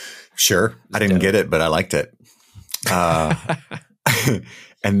around. Sure, I didn't get it, but I liked it.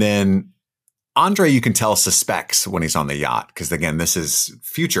 And then Andre, you can tell, suspects when he's on the yacht because again, this is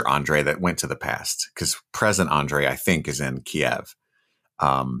future Andre that went to the past. Because present Andre, I think, is in Kiev.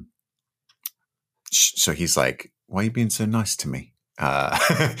 So he's like, why are you being so nice to me?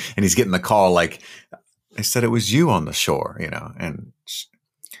 And he's getting the call like, I said it was you on the shore, you know, and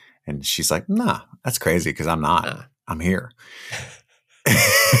she's like, nah, that's crazy because I'm not. Nah. I'm here.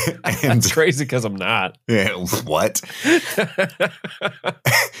 That's crazy because I'm not. Yeah, what?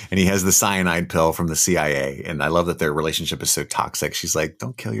 And he has the cyanide pill from the CIA. And I love that their relationship is so toxic. She's like,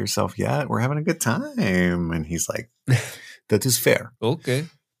 don't kill yourself yet. We're having a good time. And he's like, that is fair. Okay.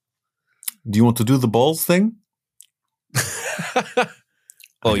 Do you want to do the balls thing?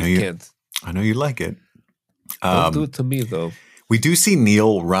 Oh, you can't. I know you like it. Don't do it to me, though. We do see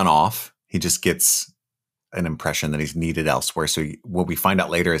Neil run off. He just gets an impression that he's needed elsewhere. So what we find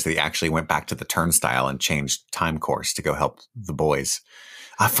out later is that he actually went back to the turnstile and changed time course to go help the boys.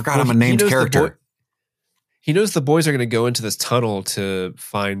 I forgot I'm a named character. He knows the boys are going to go into this tunnel to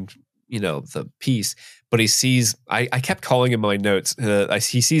find, the piece. But he sees, I kept calling him in my notes,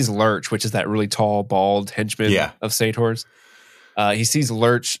 he sees Lurch, which is that really tall, bald henchman of Sator's. He sees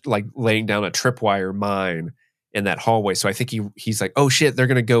Lurch like laying down a tripwire mine in that hallway. So I think he's like, oh shit, they're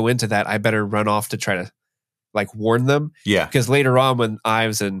going to go into that. I better run off to try to like warn them. Yeah. Because later on when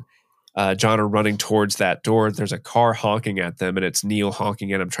Ives and John are running towards that door, there's a car honking at them and it's Neil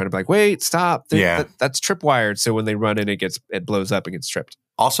honking at him trying to be like, wait, stop. That's tripwired. So when they run in, it blows up and gets tripped.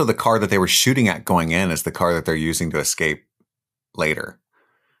 Also, the car that they were shooting at going in is the car that they're using to escape later.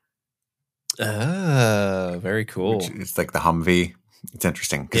 Oh, very cool. It's like the Humvee. It's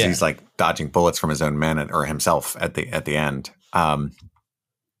interesting because he's like dodging bullets from his own men or himself at the end. But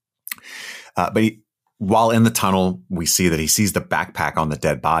while in the tunnel, we see that he sees the backpack on the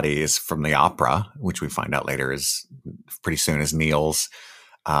dead body is from the opera, which we find out later is pretty soon is Neil's.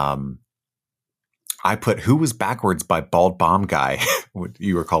 I put who was backwards by bald bomb guy, what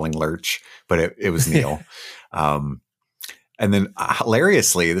you were calling Lurch, but it was Neil. And then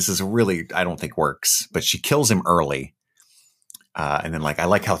hilariously, this is really, I don't think works, but she kills him early. And then I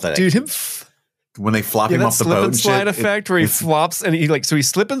like how that dude, when they flop him off the boat slip and slide effect where he flops and he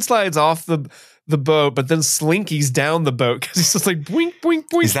slips and slides off the boat, but then slinkies down the boat because he's just like boink, boink,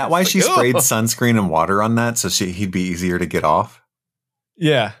 boink. Is that why she sprayed sunscreen and water on that? So he'd be easier to get off?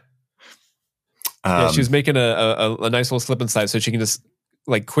 Yeah. She was making a nice little slip and slide so she can just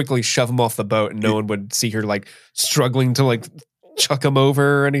quickly shove him off the boat and no one would see her struggling to chuck him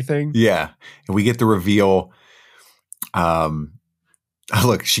over or anything. Yeah. And we get the reveal.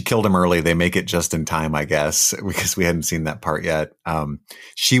 Look, she killed him early. They make it just in time, I guess, because we hadn't seen that part yet.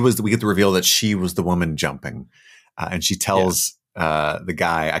 We get the reveal that she was the woman jumping. And she tells the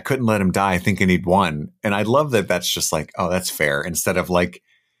guy, I couldn't let him die thinking he'd won. And I love that that's just oh, that's fair. Instead of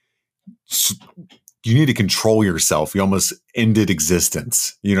you need to control yourself. You almost ended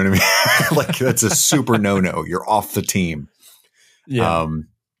existence. You know what I mean? That's a super no-no. You're off the team. Yeah.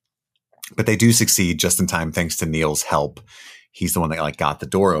 But they do succeed just in time thanks to Neil's help. He's the one that got the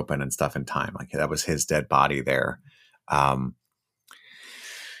door open and stuff in time. That was his dead body there. And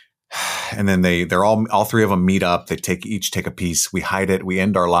then they're all three of them meet up. They each take a piece. We hide it. We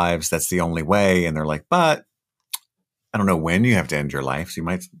end our lives. That's the only way. And they're like, but I don't know when you have to end your life. So you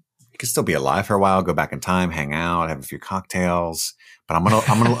could still be alive for a while, go back in time, hang out, have a few cocktails. But I'm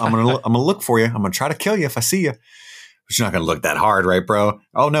gonna look for you. I'm gonna try to kill you if I see you. But you're not gonna look that hard, right, bro?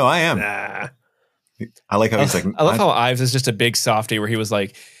 Oh no, I am. Nah. I like how he's like. I love how Ives is just a big softy, where he was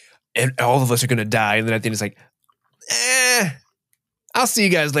like, "And all of us are gonna die," and then at the end he's like, "I'll see you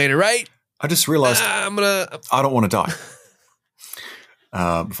guys later, right?" I just realized I don't want to die.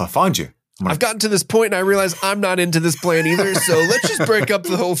 If I find you, I've gotten to this point and I realize I'm not into this plan either. So let's just break up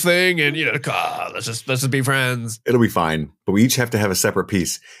the whole thing and, let's just be friends. It'll be fine. But we each have to have a separate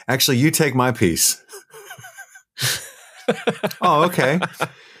piece. Actually, you take my piece. Oh, okay.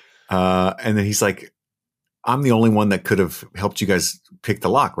 And then he's like, I'm the only one that could have helped you guys pick the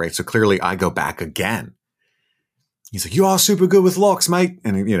lock, right? So clearly I go back again. He's like, you are super good with locks, mate.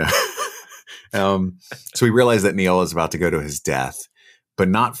 And, so we realize that Neil is about to go to his death. But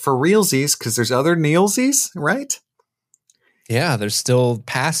not for realsies, because there's other Neilsies, right? Yeah, there's still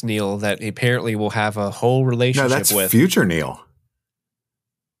past Neil that apparently will have a whole relationship with. No, that's future Neil.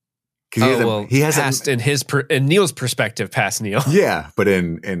 He has past in Neil's perspective, past Neil. Yeah, but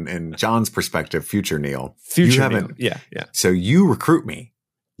in John's perspective, future Neil. Future Neil. Yeah. So you recruit me.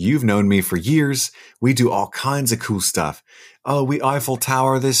 You've known me for years. We do all kinds of cool stuff. Oh, we Eiffel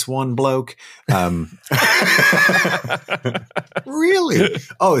Tower this one bloke. Really?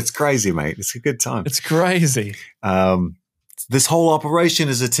 Oh, it's crazy, mate. It's a good time. It's crazy. This whole operation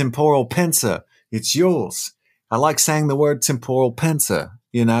is a temporal pincer. It's yours. I like saying the word temporal pincer,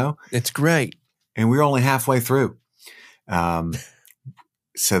 It's great. And we're only halfway through.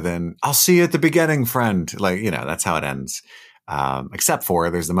 So then I'll see you at the beginning, friend. That's how it ends. Except for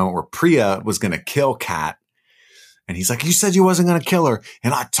there's the moment where Priya was going to kill Kat. And he's like, you said you wasn't going to kill her.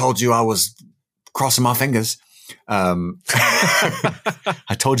 And I told you I was crossing my fingers. I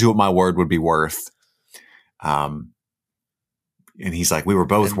told you what my word would be worth. And he's like, we were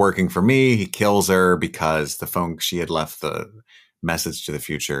both working for me. He kills her because she had left the message to the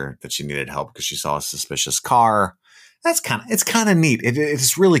future that she needed help because she saw a suspicious car. It's kind of neat.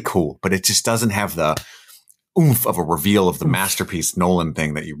 It's really cool, but it just doesn't have the oomph of a reveal of the masterpiece Nolan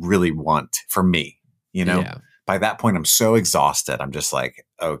thing that you really want for me, Yeah. By that point, I'm so exhausted. I'm just like,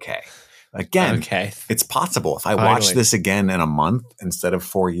 okay. Again, It's possible if I watch this again in a month instead of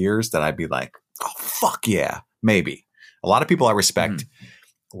 4 years that I'd be like, oh, fuck yeah, maybe. A lot of people I respect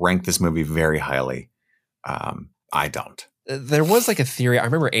rank this movie very highly. I don't. There was a theory. I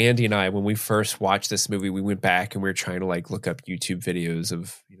remember Andy and I, when we first watched this movie, we went back and we were trying to look up YouTube videos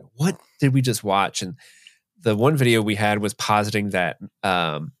of, what did we just watch? And the one video we had was positing that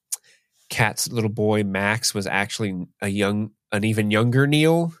Kat's little boy Max was actually an even younger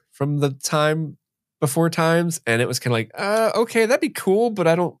Neil from the time before times, and it was kind of okay, that'd be cool, but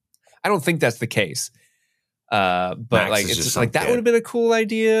I don't think that's the case. But Max it's just that would have been a cool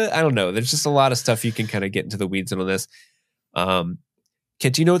idea. I don't know. There's just a lot of stuff you can kind of get into the weeds on this.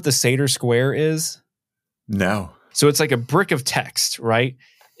 Kit, do you know what the Seder Square is? No. So it's like a brick of text, right?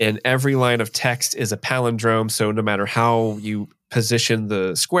 And every line of text is a palindrome. So no matter how you position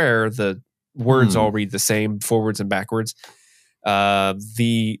the square, the words all read the same forwards and backwards.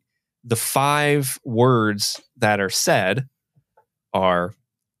 The 5 words that are said are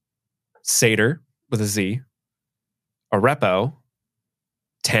Seder with a Z, Arepo,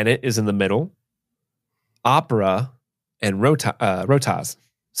 Tenet is in the middle, Opera, and Rotas.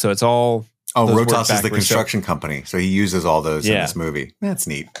 So it's all. Oh, Rotas is the construction company. So he uses all those in this movie. That's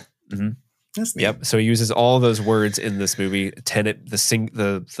neat. Mm-hmm. That's neat. Yep. So he uses all those words in this movie. Tenet,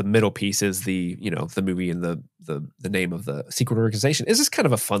 the middle piece is the movie and the name of the secret organization. Is this kind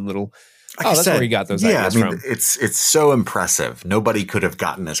of a fun little? That's where he got those ideas from. It's so impressive. Nobody could have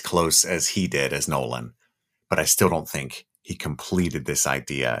gotten as close as he did as Nolan, but I still don't think he completed this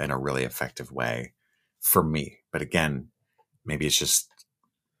idea in a really effective way for me. But again, maybe it's just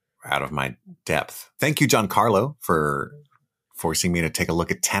out of my depth. Thank you, Giancarlo, for forcing me to take a look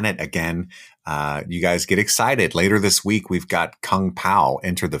at Tenet again. You guys get excited. Later this week, we've got Kung Pao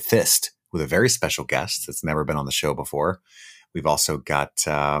enter the fist with a very special guest that's never been on the show before. We've also got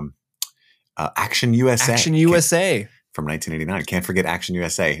Action USA. Action USA. From 1989. Can't forget Action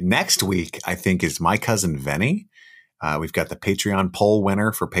USA. Next week, I think, is My Cousin Vinny. We've got the Patreon poll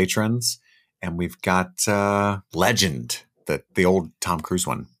winner for patrons. And we've got Legend, the old Tom Cruise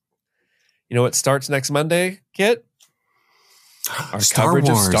one. You know what starts next Monday, Kit? Our Star coverage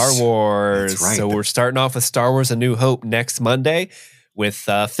Wars. of Star Wars. That's right. So we're starting off with Star Wars A New Hope next Monday with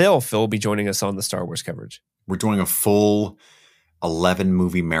Phil. Phil will be joining us on the Star Wars coverage. We're doing a full 11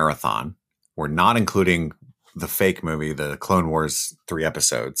 movie marathon. We're not including the fake movie, the Clone Wars 3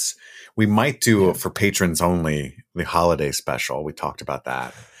 episodes. We might do for patrons only the holiday special. We talked about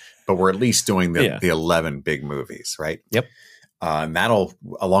that. but we're at least doing the 11 big movies, right? Yep. And that'll,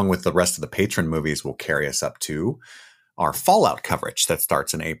 along with the rest of the patron movies, will carry us up to our Fallout coverage that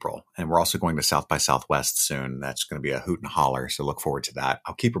starts in April. And we're also going to South by Southwest soon. That's going to be a hoot and holler. So look forward to that.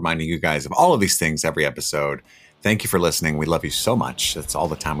 I'll keep reminding you guys of all of these things every episode. Thank you for listening. We love you so much. That's all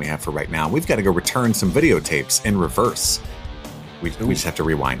the time we have for right now. We've got to go return some videotapes in reverse. We just have to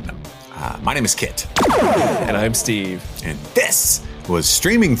rewind them. My name is Kit. And I'm Steve. And this was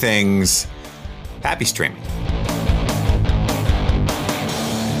Streaming Things. Happy streaming.